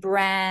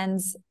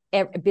 Brands,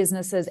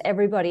 businesses,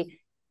 everybody,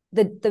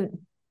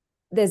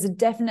 there's a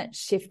definite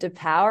shift of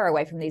power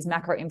away from these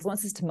macro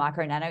influencers to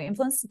micro nano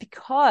influencers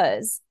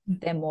because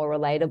they're more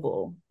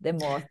relatable, they're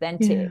more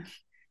authentic,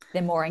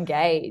 they're more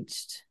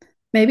engaged.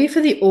 Maybe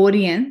for the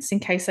audience, in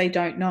case they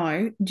don't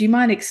know, do you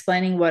mind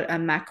explaining what a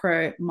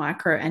macro,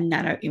 micro, and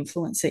nano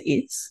influencer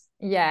is?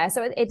 Yeah,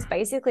 so it's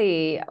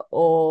basically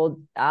all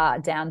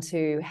down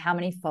to how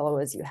many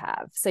followers you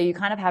have. So you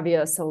kind of have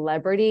your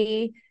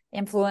celebrity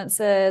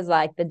influencers,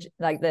 like the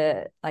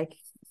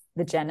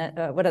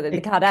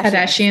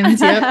Kardashians.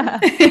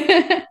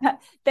 Yep.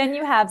 Then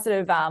you have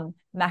sort of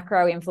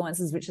macro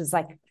influencers, which is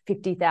like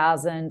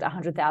 50,000,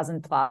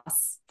 100,000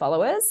 plus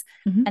followers.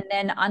 And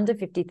then under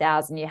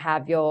 50,000, you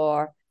have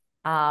your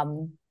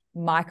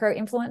micro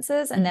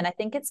influencers. And then I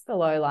think it's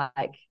below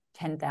like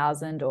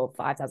 10,000 or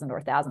 5,000 or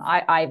 1,000.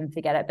 I even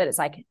forget it, but it's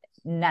like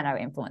nano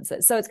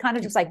influencers. So it's kind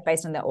of just like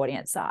based on their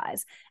audience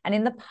size. And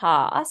in the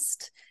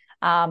past,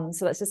 so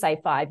let's just say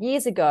 5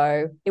 years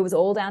ago, it was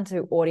all down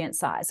to audience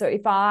size. So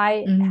if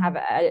I have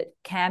a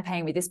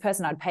campaign with this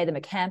person, I'd pay them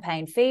a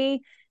campaign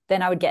fee,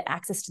 then I would get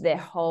access to their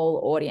whole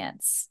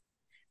audience.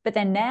 But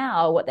then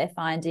now what they're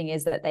finding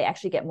is that they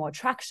actually get more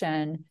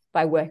traction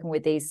by working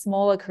with these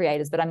smaller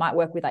creators, but I might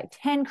work with like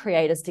 10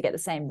 creators to get the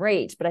same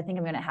reach, but I think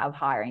I'm going to have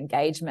higher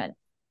engagement.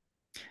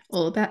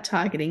 All about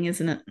targeting,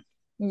 isn't it?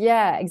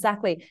 Yeah,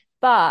 exactly.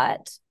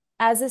 But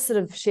as this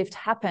sort of shift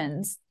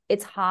happens,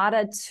 it's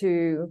harder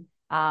to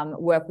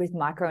work with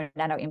micro and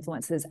nano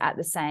influencers at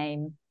the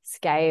same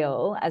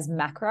scale as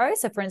macro.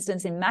 So for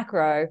instance, in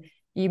macro,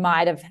 you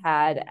might have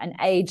had an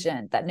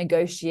agent that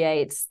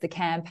negotiates the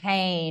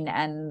campaign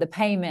and the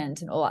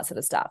payment and all that sort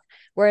of stuff.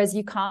 Whereas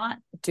you can't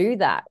do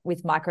that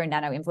with micro and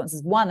nano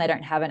influencers. One, they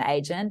don't have an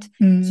agent.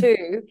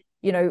 Two,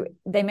 you know,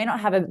 they may not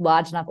have a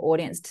large enough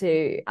audience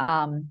to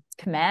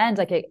command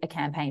like a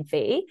campaign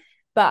fee.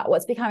 But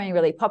what's becoming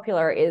really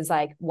popular is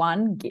like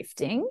one,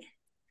 gifting.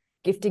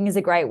 Gifting is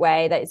a great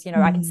way that it's, you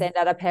know, I can send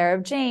out a pair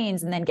of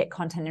jeans and then get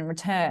content in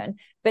return.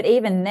 But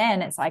even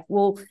then it's like,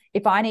 well,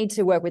 if I need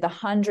to work with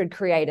 100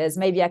 creators,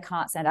 maybe I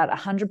can't send out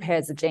 100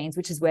 pairs of jeans,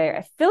 which is where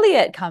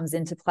affiliate comes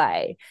into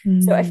play.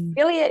 So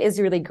affiliate is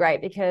really great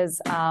because,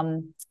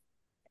 and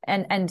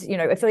you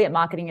know, affiliate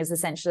marketing is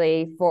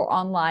essentially for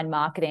online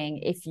marketing.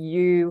 If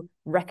you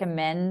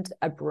recommend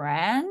a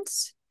brand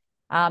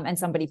and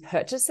somebody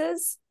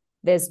purchases,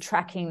 there's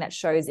tracking that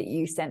shows that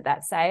you sent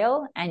that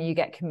sale and you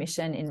get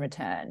commission in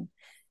return.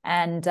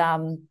 And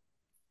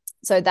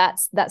so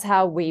that's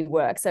how we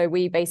work. So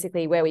we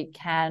basically, where we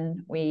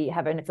can, we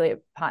have an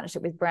affiliate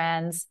partnership with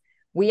brands.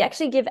 We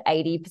actually give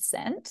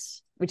 80%,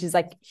 which is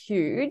like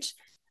huge.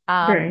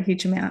 Very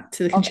huge amount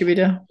to the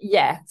contributor.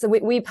 Yeah. So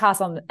we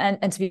pass on,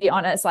 and to be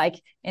honest, like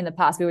in the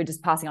past, we were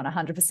just passing on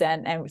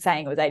 100% and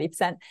saying it was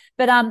 80%.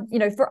 But, you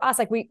know, for us,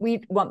 like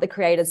we want the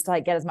creators to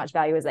like get as much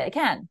value as they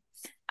can.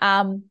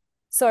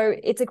 So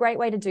it's a great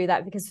way to do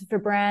that because for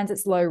brands,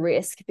 it's low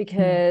risk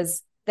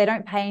because they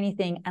don't pay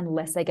anything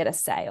unless they get a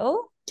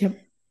sale. Yep.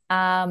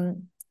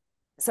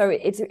 So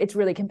it's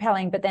really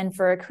compelling. But then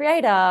for a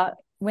creator,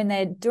 when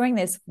they're doing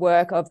this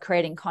work of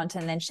creating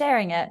content and then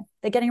sharing it,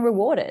 they're getting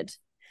rewarded.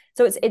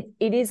 So it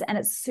is, and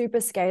it's super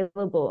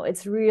scalable.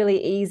 It's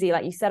really easy.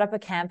 Like you set up a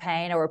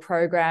campaign or a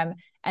program,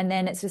 and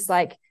then it's just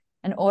like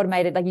an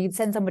automated, like you can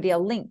send somebody a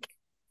link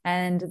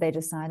and they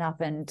just sign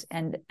up and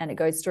it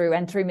goes through.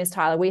 And through Miss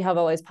Tyler, we have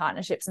all those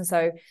partnerships. And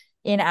so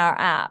in our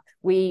app,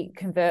 we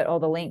convert all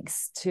the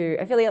links to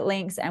affiliate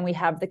links, and we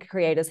have the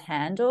creator's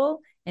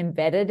handle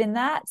embedded in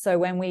that. So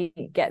when we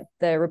get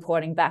the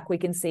reporting back, we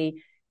can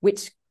see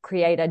which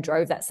creator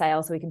drove that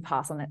sale, so we can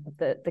pass on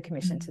the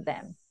commission to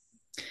them.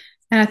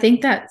 And I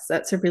think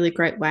that's a really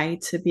great way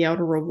to be able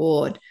to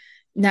reward.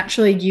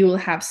 Naturally, you will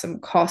have some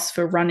costs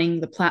for running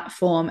the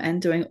platform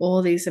and doing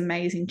all these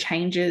amazing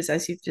changes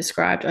as you've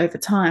described over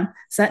time.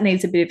 So that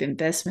needs a bit of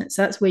investment.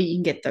 So that's where you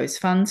can get those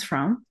funds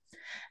from.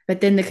 But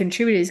then the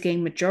contributor is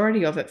getting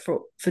majority of it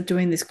for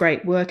doing this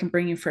great work and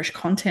bringing fresh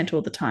content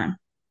all the time.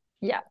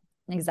 Yeah,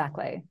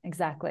 exactly.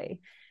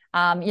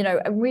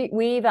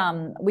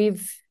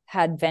 We've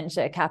had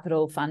venture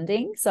capital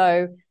funding.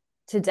 So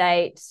to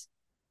date,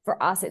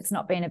 for us, it's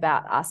not been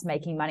about us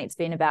making money. It's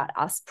been about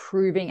us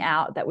proving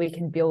out that we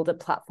can build a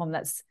platform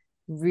that's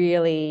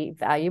really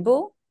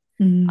valuable.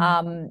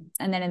 And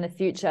then in the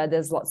future,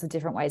 there's lots of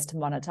different ways to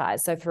monetize.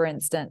 So for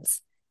instance,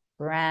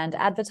 brand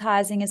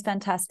advertising is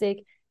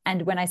fantastic.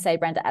 And when I say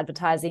brand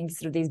advertising,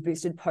 sort of these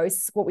boosted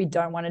posts, what we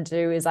don't want to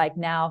do is like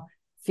now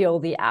fill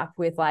the app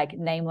with like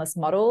nameless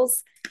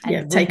models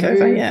and take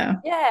over.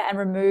 And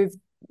remove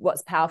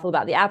what's powerful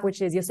about the app,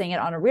 which is you're seeing it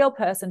on a real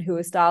person who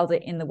has styled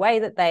it in the way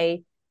that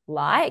they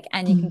like,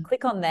 and you can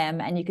click on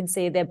them and you can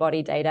see their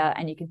body data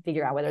and you can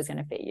figure out whether it's going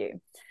to fit you.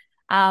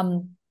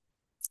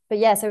 But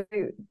yeah, so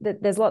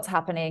there's lots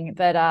happening.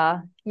 But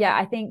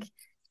I think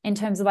in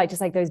terms of like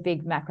just like those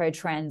big macro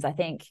trends, I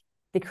think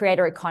the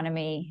creator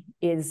economy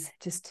is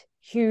just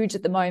huge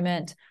at the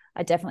moment.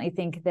 I definitely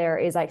think there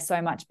is like so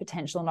much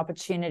potential and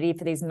opportunity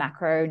for these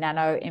macro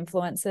nano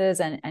influencers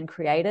and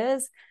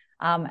creators.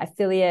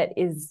 Affiliate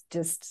is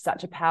just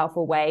such a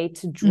powerful way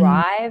to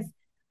drive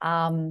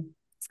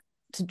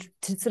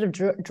to sort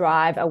of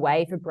drive a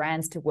way for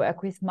brands to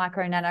work with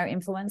micro nano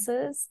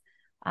influencers.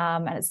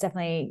 And it's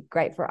definitely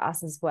great for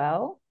us as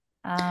well.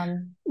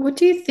 What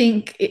do you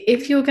think,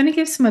 if you're going to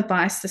give some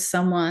advice to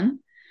someone,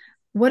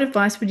 what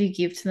advice would you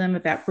give to them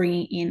about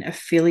bringing in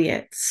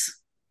affiliates?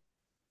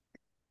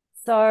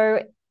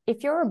 So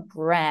if you're a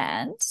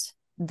brand,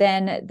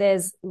 then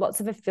there's lots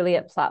of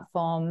affiliate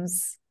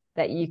platforms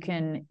that you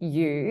can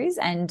use.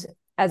 And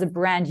as a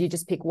brand, you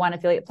just pick one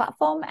affiliate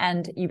platform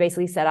and you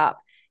basically set up,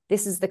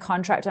 this is the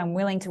contract I'm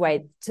willing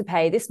to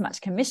pay this much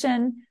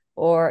commission,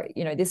 or,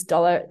 you know, this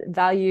dollar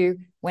value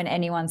when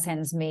anyone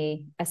sends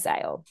me a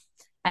sale.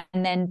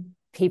 And then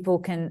people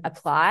can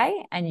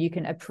apply and you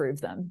can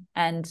approve them.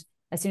 And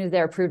as soon as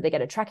they're approved, they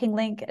get a tracking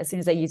link. As soon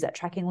as they use that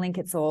tracking link,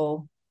 it's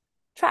all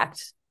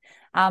tracked.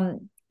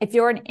 If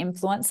you're an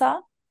influencer,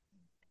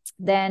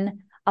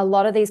 then a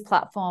lot of these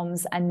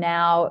platforms are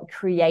now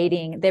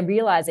they're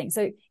realizing.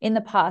 So in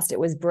the past, it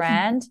was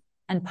brand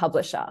and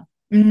publisher.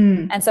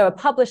 And so a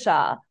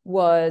publisher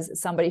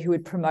was somebody who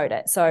would promote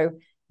it. So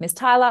Miss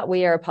Tyler,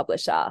 we are a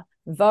publisher.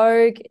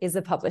 Vogue is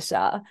a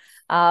publisher.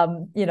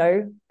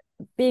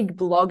 Big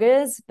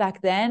bloggers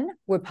back then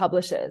were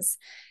publishers.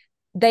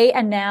 They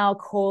are now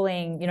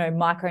calling,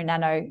 micro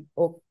nano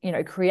or,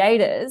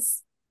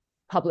 creators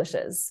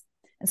publishers.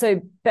 And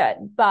so,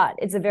 but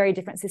it's a very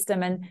different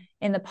system. And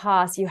in the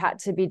past, you had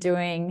to be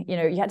doing,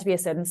 you had to be a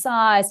certain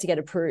size to get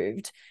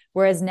approved.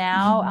 Whereas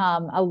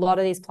now, a lot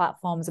of these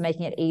platforms are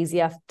making it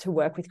easier to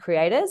work with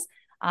creators.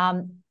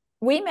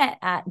 We met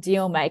at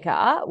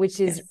Dealmaker, which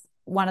is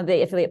one of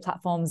the affiliate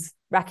platforms,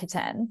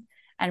 Rakuten.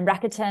 And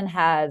Rakuten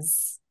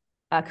has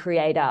a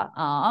creator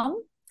arm.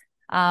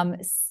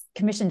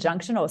 Commission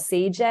Junction, or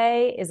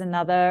CJ, is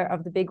another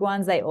of the big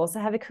ones. They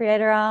also have a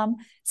creator arm.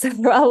 So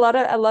a lot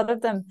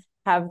of them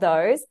have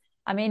those.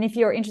 I mean, if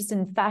you're interested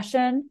in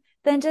fashion,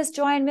 then just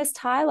join Miss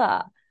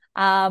Tyler.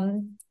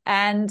 And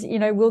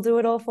we'll do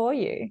it all for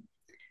you.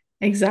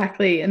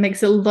 Exactly. It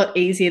makes it a lot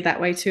easier that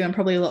way too, and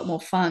probably a lot more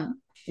fun.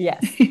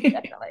 Yes,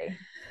 definitely.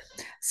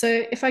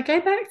 So if I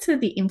go back to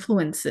the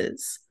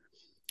influencers,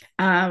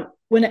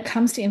 when it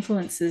comes to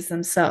influencers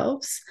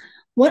themselves,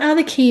 what are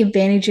the key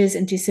advantages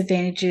and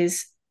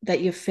disadvantages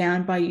that you've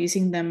found by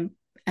using them,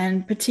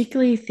 and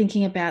particularly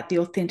thinking about the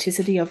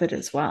authenticity of it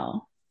as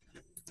well?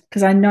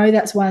 Because I know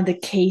that's one of the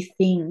key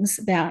things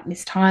about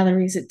Miss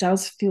Tyler is it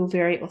does feel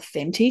very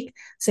authentic.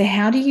 So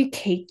how do you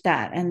keep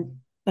that? And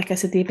like I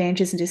said, the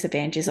advantages and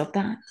disadvantages of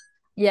that.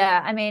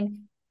 Yeah, I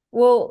mean,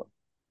 well,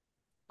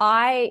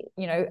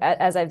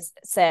 as I've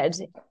said,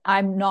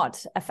 I'm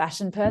not a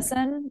fashion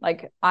person.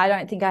 Like, I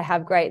don't think I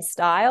have great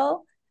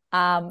style.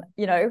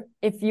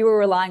 If you were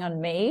relying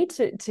on me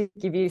to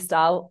give you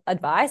style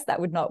advice, that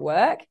would not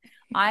work.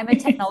 I'm a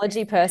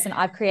technology person.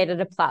 I've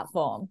created a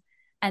platform,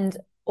 and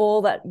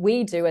all that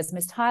we do as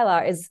Miss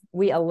Tyler is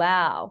we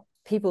allow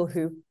people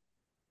who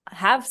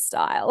have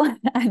style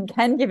and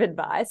can give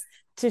advice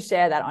to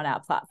share that on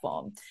our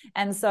platform.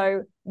 And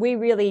so we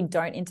really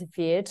don't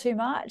interfere too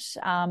much.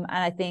 And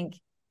I think,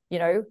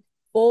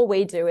 all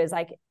we do is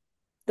like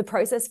the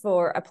process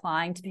for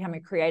applying to become a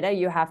creator,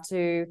 you have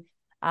to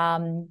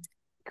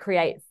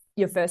create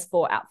your first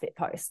 4 outfit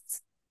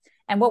posts.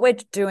 And what we're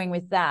doing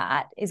with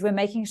that is we're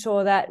making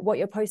sure that what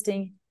you're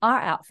posting are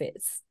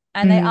outfits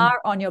and they are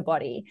on your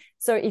body.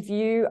 So if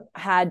you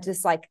had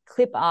just like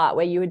clip art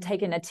where you had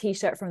taken a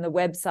t-shirt from the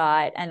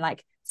website and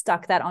like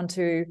stuck that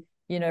onto,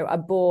 you know, a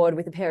board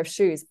with a pair of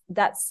shoes,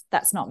 that's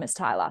not Miss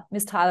Tyler.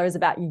 Miss Tyler is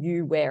about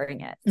you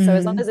wearing it. So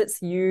as long as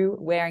it's you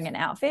wearing an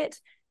outfit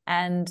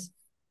and,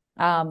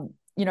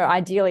 you know,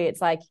 ideally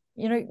it's like,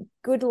 you know,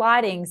 good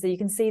lighting so you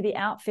can see the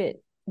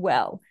outfit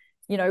well.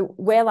 You know,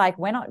 we're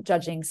not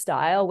judging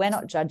style. We're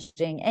not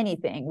judging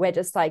anything. We're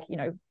just like, you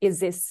know, is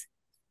this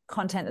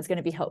content that's going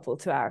to be helpful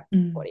to our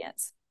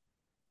audience?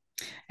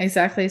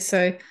 Exactly.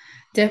 So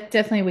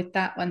definitely with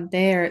that one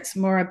there, it's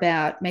more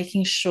about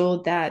making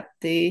sure that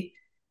the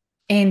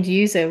end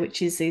user,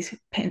 which is these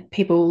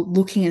people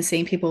looking and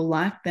seeing people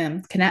like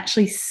them, can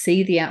actually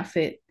see the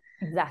outfit.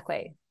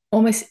 Exactly.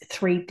 Almost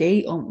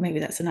 3D, or maybe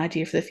that's an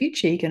idea for the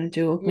future. You're going to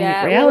do augmented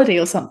Yeah, reality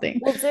or something.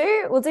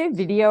 We'll do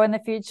video in the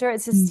future.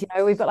 It's just, you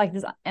know, we've got like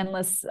this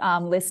endless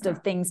list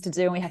of things to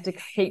do and we have to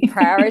keep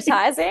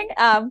prioritizing.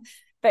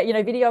 But, you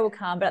know, video will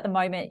come. But at the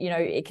moment, you know,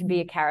 it can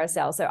be a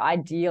carousel. So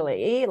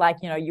ideally, like,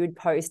 you know, you would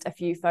post a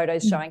few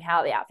photos showing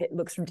how the outfit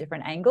looks from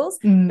different angles.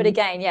 But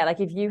again, yeah,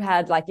 like if you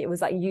had like, it was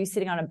like you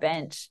sitting on a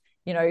bench,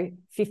 you know,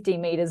 50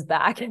 meters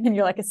back and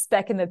you're like a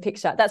speck in the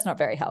picture, that's not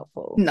very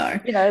helpful. No.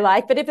 You know,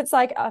 like, but if it's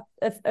like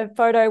a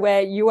photo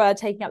where you are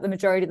taking up the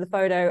majority of the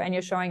photo and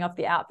you're showing off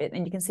the outfit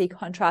and you can see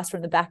contrast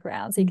from the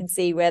background, so you can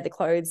see where the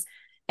clothes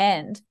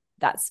end,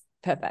 that's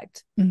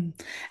perfect. And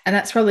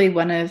that's probably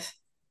one of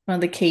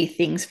the key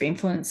things for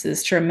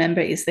influencers to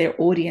remember is their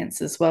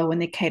audience as well when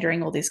they're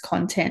catering all this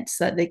content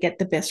so that they get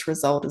the best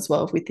result as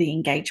well with the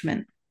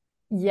engagement.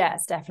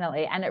 Yes,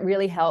 definitely. And it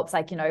really helps.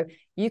 Like, you know,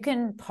 you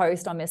can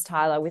post on Miss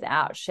Tyler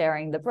without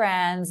sharing the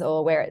brands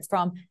or where it's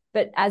from.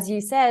 But as you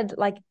said,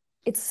 like,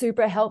 it's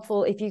super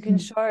helpful if you can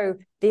show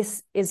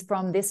this is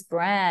from this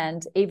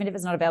brand, even if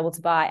it's not available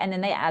to buy. And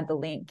then they add the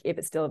link if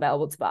it's still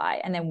available to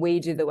buy. And then we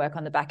do the work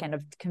on the back end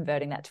of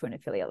converting that to an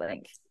affiliate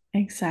link.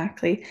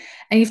 Exactly.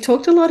 And you've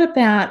talked a lot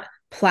about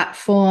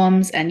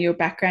platforms and your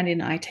background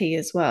in IT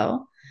as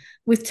well.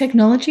 With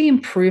technology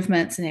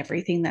improvements and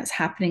everything that's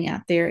happening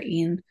out there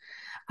in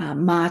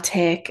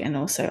MarTech and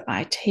also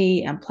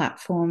IT and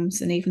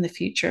platforms and even the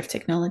future of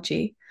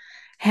technology,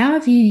 how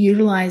have you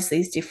utilized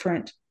these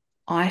different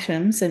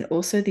items and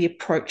also the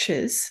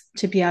approaches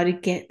to be able to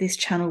get this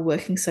channel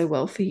working so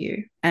well for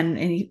you and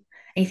anything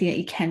that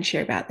you can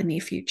share about the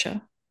near future?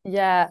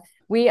 Yeah,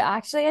 we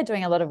actually are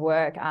doing a lot of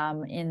work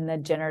in the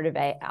generative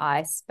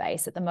AI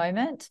space at the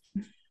moment.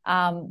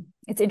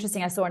 It's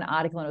interesting. I saw an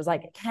article and it was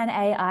like, can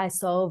AI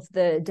solve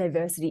the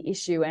diversity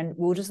issue? And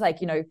we'll just like,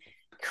 you know,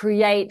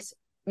 create,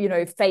 you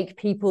know, fake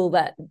people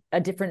that are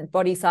different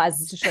body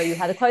sizes to show you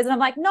how to clothes. And I'm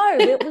like,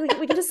 no,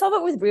 we can just solve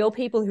it with real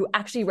people who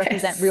actually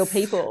represent real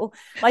people.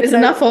 Like, there's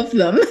enough of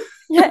them.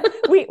 Yeah,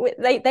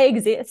 they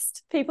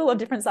exist. People of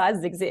different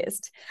sizes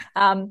exist.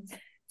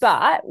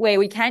 But where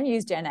we can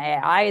use Gen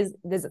AI is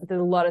there's a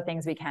lot of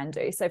things we can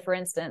do. So for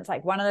instance,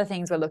 like one of the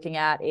things we're looking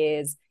at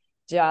is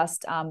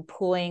just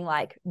pulling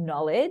like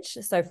knowledge.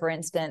 So for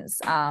instance,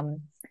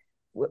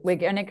 we're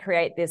going to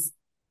create this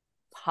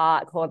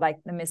part called like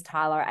the Miss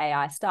Tyler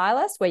AI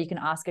Stylist, where you can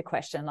ask a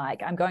question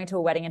like, I'm going to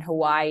a wedding in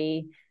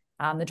Hawaii.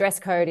 The dress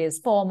code is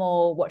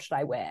formal. What should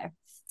I wear?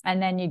 And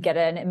then you get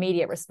an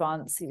immediate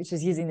response, which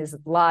is using these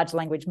large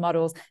language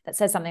models that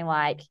says something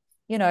like,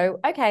 you know,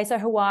 okay, so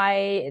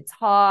Hawaii, it's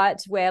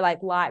hot, wear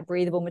like light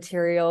breathable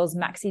materials,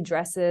 maxi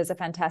dresses are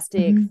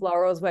fantastic,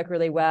 florals work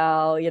really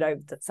well, you know,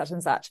 such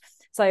and such.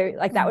 So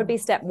like that would be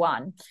step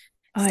one.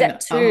 Step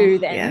two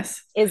then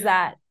is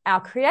that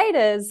our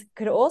creators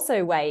could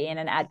also weigh in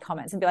and add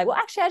comments and be like, well,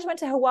 actually, I just went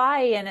to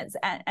Hawaii and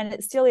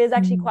it still is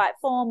actually quite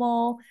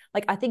formal.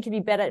 Like, I think you'd be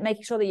better at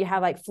making sure that you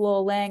have like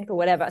floor length or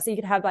whatever. So you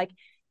could have like,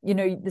 you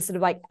know, this sort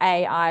of like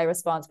AI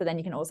response, but then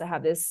you can also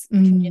have this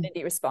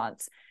community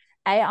response.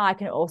 AI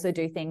can also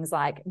do things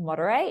like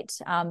moderate.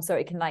 So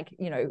it can like,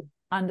 you know,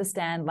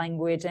 understand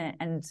language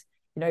and,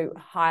 you know,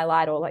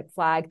 highlight or like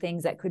flag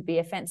things that could be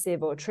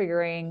offensive or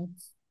triggering.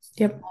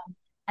 Yep.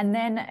 And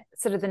then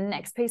sort of the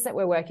next piece that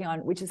we're working on,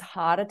 which is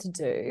harder to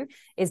do,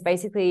 is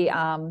basically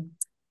and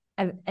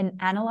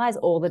analyze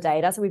all the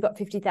data. So we've got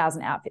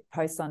 50,000 outfit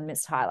posts on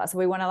Miss Tyler. So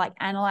we want to like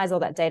analyze all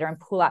that data and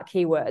pull out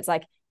keywords.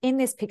 Like in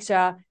this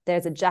picture,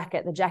 there's a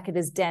jacket. The jacket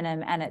is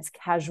denim and it's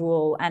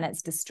casual and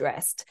it's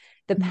distressed.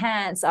 The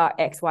pants are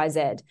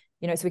XYZ,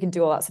 you know, so we can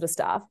do all that sort of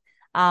stuff.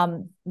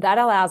 That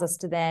allows us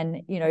to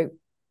then, you know,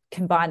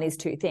 combine these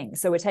two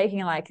things. So we're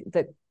taking like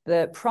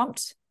the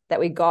prompt that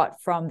we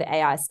got from the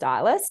AI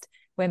stylist,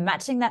 we're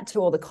matching that to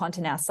all the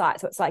content on our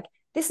site. So it's like,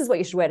 this is what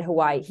you should wear to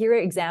Hawaii. Here are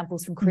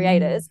examples from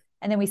creators.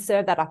 And then we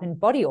serve that up in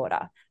body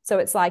order. So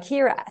it's like,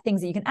 here are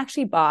things that you can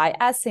actually buy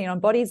as seen on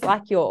bodies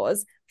like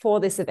yours for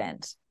this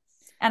event.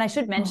 And I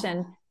should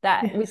mention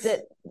that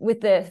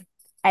with the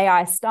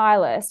AI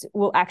stylist,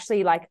 we'll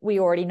actually like, we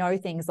already know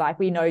things like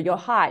we know your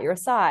height, your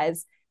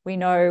size, we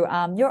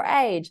know your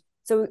age,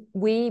 So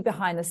we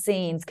behind the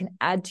scenes can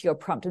add to your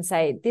prompt and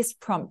say, this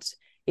prompt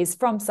is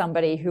from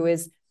somebody who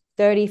is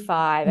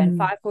 35 and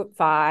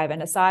 5'5"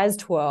 and a size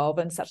 12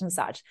 and such.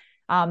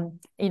 And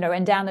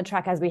down the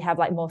track, as we have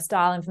like more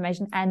style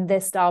information and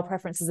their style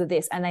preferences are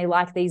this, and they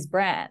like these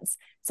brands.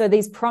 So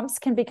these prompts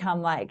can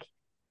become like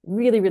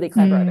really, really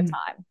clever over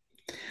time.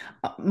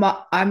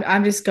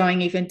 I'm just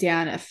going even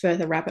down a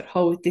further rabbit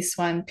hole with this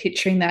one,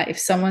 picturing that if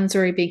someone's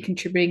already been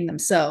contributing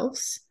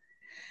themselves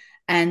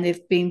and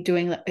they've been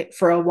doing it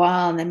for a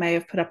while and they may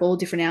have put up all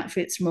different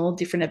outfits from all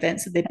different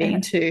events that they've been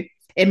to,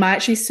 it might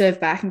actually serve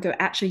back and go,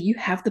 actually, you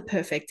have the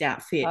perfect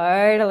outfit.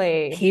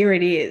 Totally. Here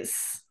it is.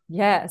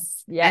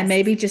 Yes. And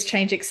maybe just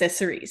change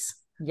accessories.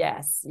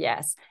 Yes.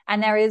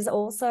 And there is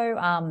also,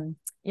 on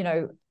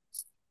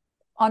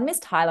Miss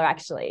Tyler,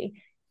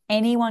 actually,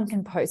 anyone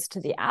can post to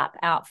the app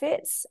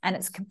outfits and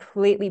it's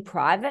completely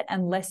private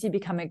unless you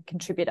become a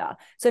contributor.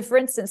 So for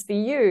instance, for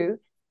you,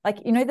 like,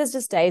 there's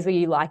just days where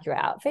you like your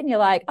outfit and you're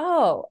like,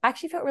 oh, I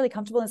actually felt really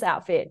comfortable in this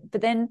outfit.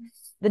 But then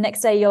the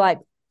next day you're like,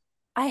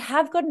 I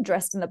have gotten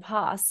dressed in the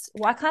past.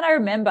 Why can't I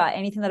remember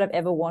anything that I've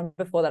ever worn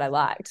before that I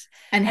liked?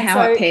 And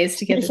how it pairs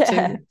together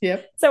too.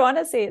 Yep. So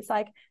honestly, it's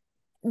like,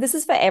 this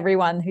is for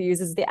everyone who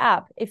uses the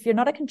app. If you're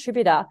not a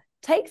contributor,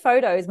 take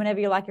photos whenever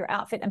you like your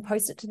outfit and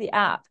post it to the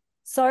app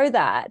so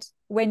that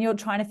when you're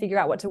trying to figure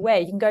out what to wear,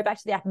 you can go back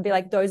to the app and be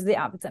like, those are the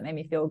outfits that made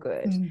me feel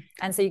good.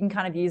 And so you can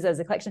kind of use it as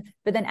a collection.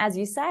 But then, as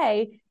you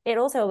say, it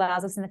also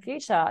allows us in the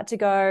future to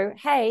go,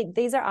 hey,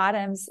 these are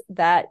items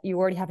that you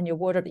already have in your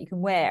wardrobe that you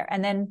can wear.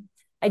 And then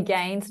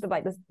again, sort of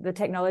like the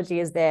technology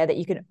is there that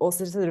you can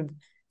also sort of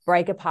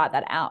break apart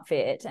that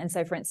outfit. And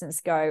so, for instance,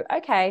 go,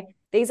 okay,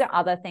 these are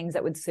other things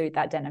that would suit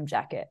that denim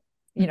jacket.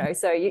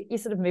 So you're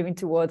sort of moving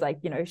towards like,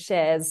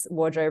 Cher's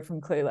wardrobe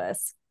from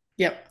Clueless.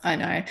 Yep, I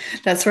know.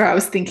 That's where I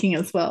was thinking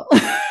as well.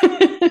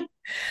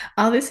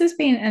 Oh, this has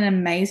been an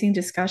amazing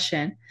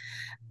discussion.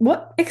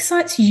 What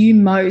excites you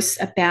most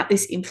about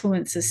this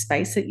influencer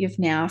space that you've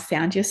now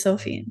found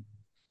yourself in?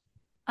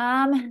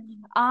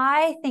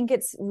 I think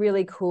it's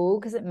really cool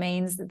because it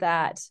means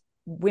that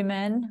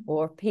women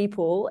or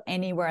people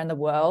anywhere in the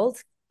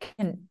world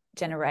can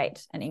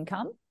generate an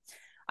income.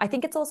 I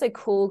think it's also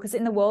cool because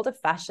in the world of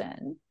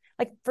fashion,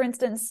 like for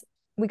instance,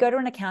 we go to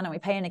an accountant, we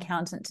pay an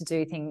accountant to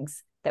do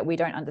things that we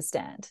don't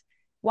understand.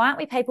 Why aren't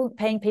we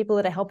paying people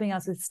that are helping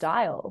us with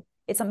style?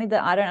 It's something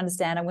that I don't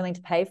understand, I'm willing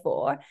to pay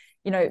for.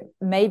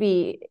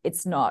 Maybe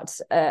it's not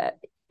a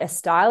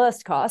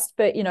stylist cost,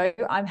 but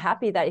I'm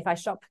happy that if I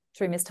shop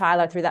through Miss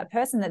Tyler, through that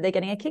person, that they're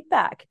getting a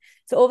kickback.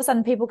 So all of a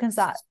sudden people can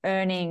start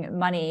earning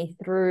money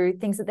through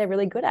things that they're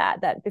really good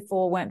at that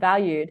before weren't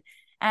valued.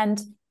 And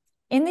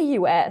in the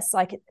US,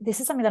 like this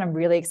is something that I'm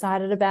really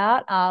excited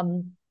about.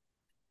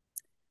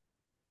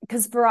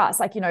 Because for us,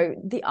 like,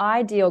 the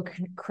ideal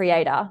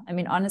creator, I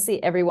mean,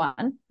 honestly,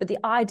 everyone, but the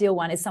ideal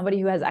one is somebody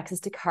who has access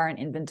to current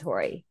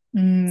inventory.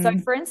 So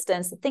for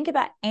instance, think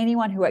about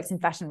anyone who works in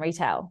fashion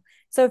retail.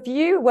 So if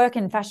you work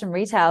in fashion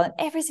retail and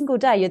every single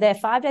day you're there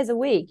 5 days a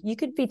week, you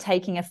could be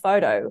taking a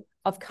photo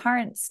of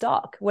current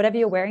stock, whatever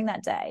you're wearing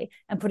that day,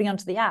 and putting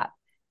onto the app.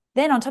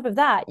 Then on top of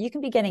that, you can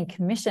be getting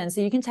commission.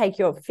 So you can take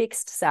your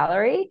fixed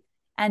salary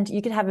and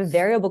you can have a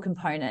variable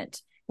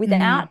component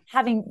without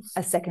having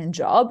a second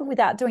job,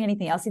 without doing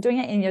anything else. You're doing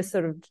it in your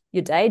sort of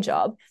your day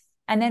job.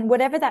 And then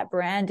whatever that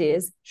brand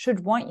is should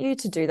want you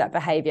to do that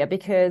behavior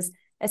because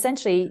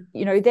essentially,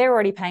 they're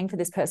already paying for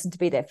this person to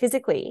be there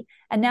physically.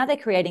 And now they're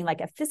creating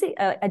like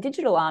a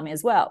digital army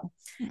as well.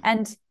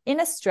 And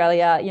in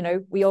Australia,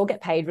 we all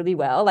get paid really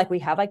well. Like we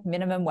have like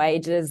minimum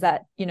wages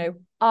that,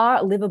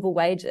 are livable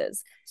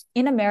wages.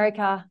 In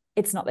America,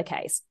 it's not the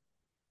case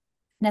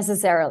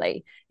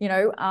necessarily,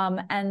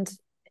 and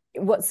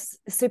what's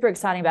super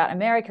exciting about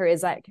America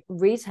is like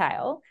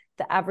retail,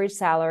 the average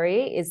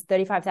salary is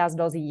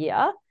 $35,000 a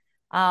year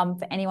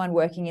for anyone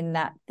working in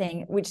that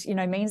thing, which,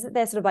 means that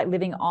they're sort of like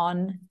living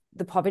on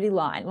the poverty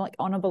line, like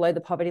on or below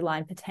the poverty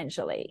line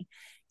potentially.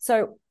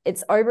 So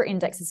it's over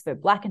indexes for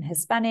Black and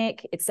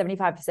Hispanic, it's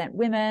 75%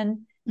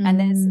 women, and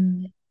there's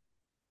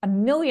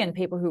 1 million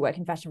people who work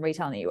in fashion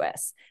retail in the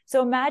US.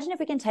 So imagine if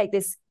we can take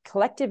this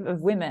collective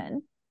of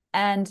women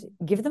and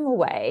give them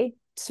away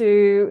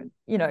to,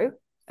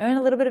 earn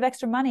a little bit of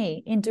extra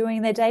money in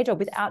doing their day job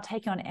without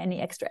taking on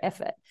any extra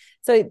effort.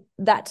 So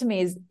that to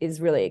me is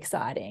really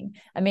exciting.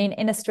 I mean,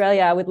 in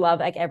Australia, I would love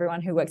like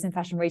everyone who works in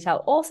fashion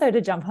retail also to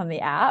jump on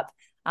the app.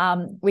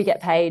 We get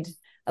paid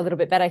a little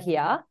bit better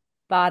here,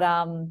 but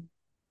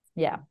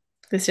yeah.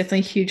 There's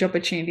definitely huge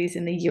opportunities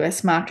in the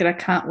US market. I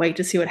can't wait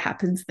to see what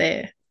happens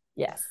there.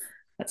 Yes.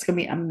 That's going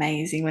to be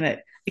amazing when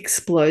it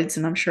explodes,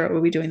 and I'm sure it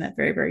will be doing that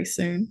very, very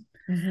soon.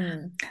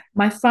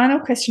 My final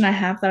question I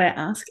have that I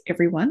ask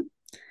everyone: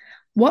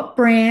 what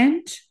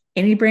brand,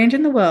 any brand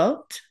in the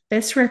world,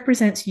 best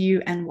represents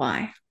you and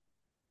why?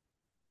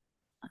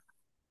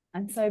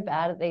 I'm so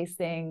bad at these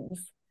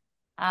things.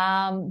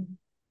 I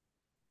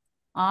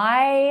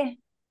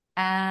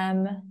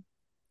am,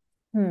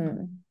 I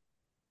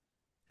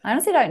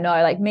honestly don't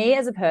know. Like me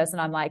as a person,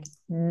 I'm like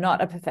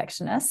not a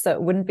perfectionist. So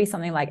it wouldn't be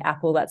something like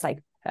Apple that's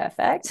like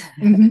perfect.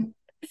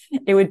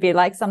 It would be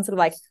like some sort of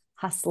like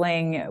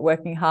hustling,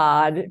 working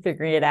hard,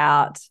 figuring it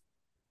out,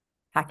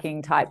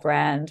 hacking type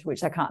brand,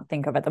 which I can't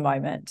think of at the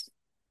moment.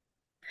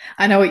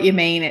 I know what you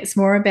mean. It's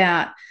more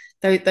about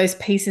those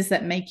pieces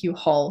that make you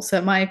whole. So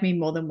it might be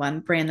more than one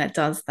brand that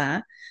does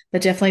that,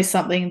 but definitely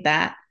something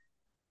that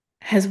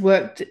has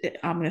worked,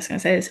 I'm just going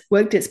to say this,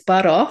 worked its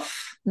butt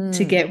off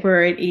to get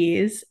where it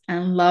is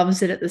and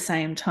loves it at the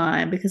same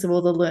time because of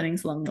all the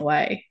learnings along the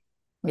way.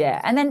 Yeah.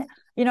 And then,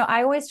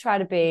 I always try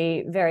to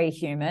be very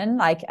human.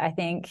 Like, I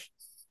think,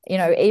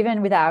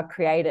 even with our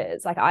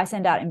creators, like I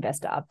send out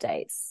investor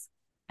updates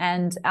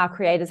and our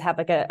creators have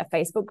like a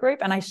Facebook group,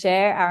 and I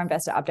share our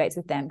investor updates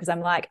with them because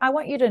I'm like, I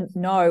want you to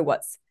know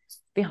what's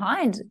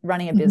behind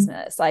running a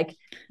business. Like,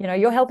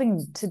 you're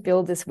helping to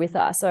build this with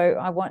us. So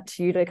I want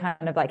you to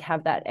kind of like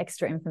have that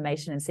extra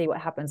information and see what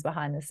happens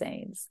behind the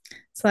scenes.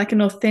 It's like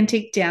an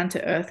authentic, down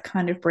to earth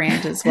kind of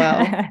brand as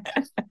well.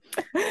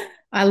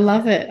 I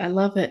love it. I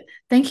love it.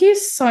 Thank you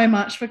so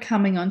much for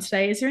coming on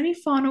today. Is there any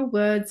final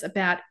words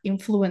about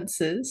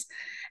influencers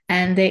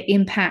and their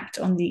impact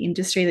on the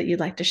industry that you'd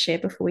like to share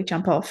before we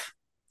jump off?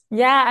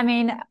 Yeah, I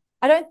mean,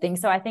 I don't think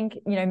so. I think,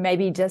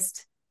 maybe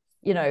just,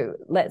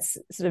 let's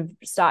sort of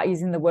start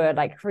using the word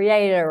like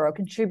creator or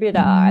contributor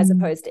as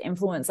opposed to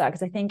influencer,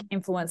 because I think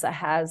influencer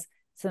has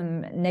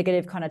some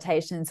negative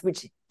connotations,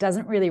 which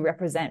doesn't really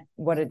represent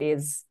what it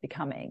is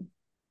becoming.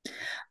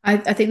 I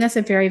think that's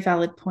a very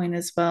valid point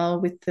as well,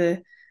 with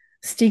the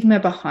stigma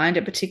behind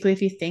it, particularly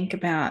if you think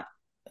about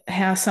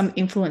how some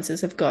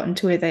influencers have gotten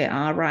to where they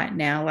are right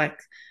now, like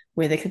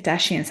where the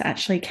Kardashians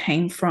actually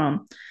came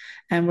from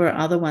and where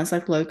other ones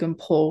like Logan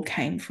Paul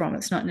came from.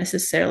 It's not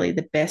necessarily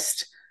the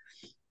best,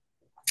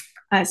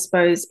 I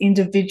suppose,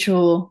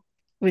 individual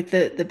with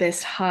the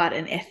best heart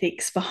and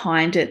ethics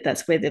behind it.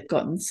 That's where they've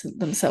gotten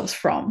themselves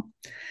from.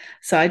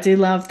 So I do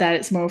love that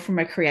it's more from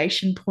a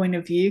creation point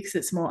of view because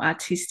it's more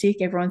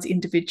artistic. Everyone's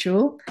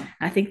individual.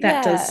 I think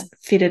that does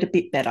fit it a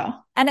bit better.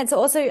 And it's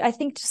also, I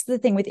think just the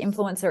thing with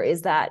influencer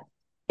is that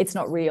it's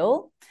not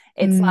real.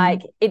 It's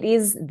like it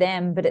is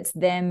them, but it's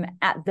them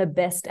at the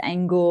best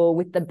angle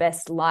with the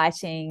best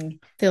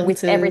lighting,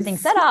 filters, with everything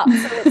set up.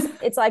 So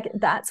it's like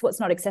that's what's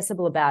not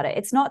accessible about it.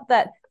 It's not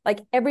that like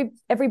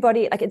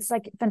everybody, like it's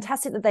like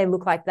fantastic that they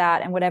look like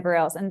that and whatever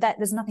else, and that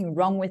there's nothing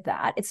wrong with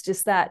that. It's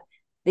just that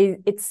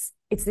it's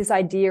this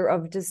idea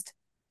of just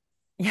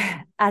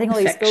adding all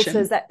these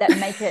filters that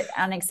make it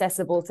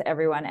inaccessible to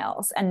everyone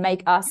else and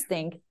make us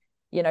think.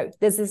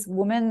 There's this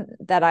woman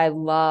that I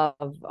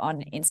love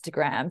on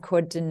Instagram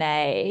called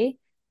Danae.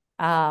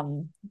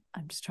 I'm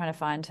just trying to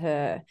find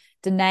her.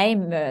 Danae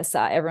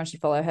Mercer. Everyone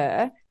should follow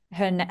her.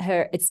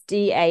 Her. It's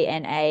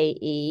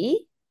DANAE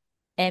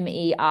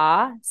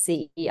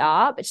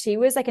MERCER. But she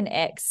was like an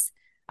ex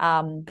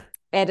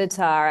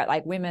editor at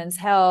like Women's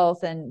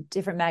Health and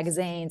different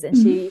magazines, and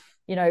she,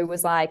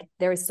 was like,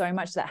 there is so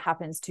much that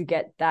happens to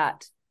get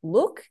that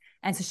look.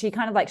 And so she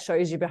kind of like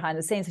shows you behind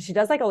the scenes. So she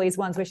does like all these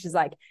ones where she's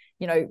like,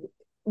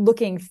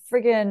 looking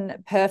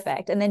friggin'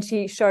 perfect. And then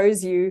she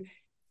shows you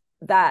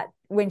that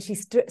when she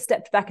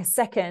stepped back a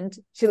second,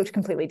 she looked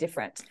completely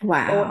different.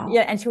 Wow.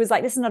 And she was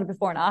like, this is not a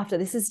before and after.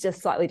 This is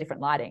just slightly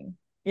different lighting,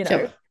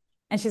 Sure.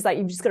 And she's like,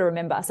 you've just got to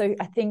remember. So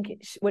I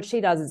think what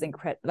she does is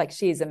incredible. Like,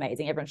 she is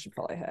amazing. Everyone should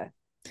follow her.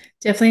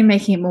 Definitely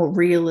making it more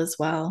real as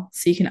well.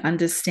 So you can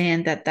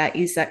understand that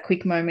is that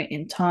quick moment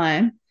in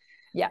time.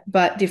 Yeah.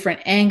 But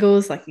different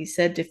angles, like you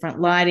said, different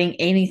lighting,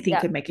 anything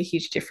could make a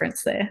huge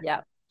difference there.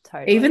 Yeah,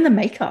 totally. Even the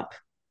makeup.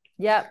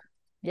 Yep.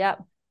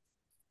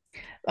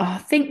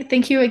 Oh,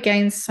 thank you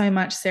again so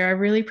much, Sarah. I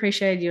really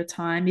appreciated your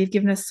time. You've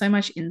given us so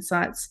much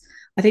insights.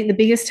 I think the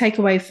biggest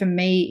takeaway for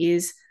me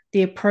is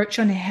the approach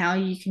on how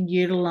you can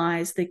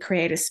utilize the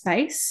creator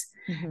space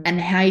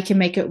and how you can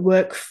make it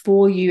work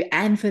for you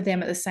and for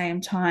them at the same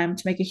time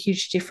to make a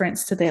huge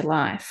difference to their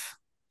life.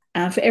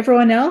 For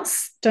everyone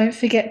else, don't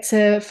forget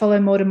to follow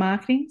More to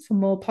Marketing for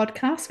more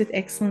podcasts with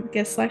excellent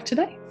guests like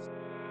today.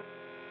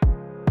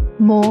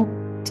 More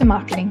to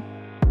Marketing.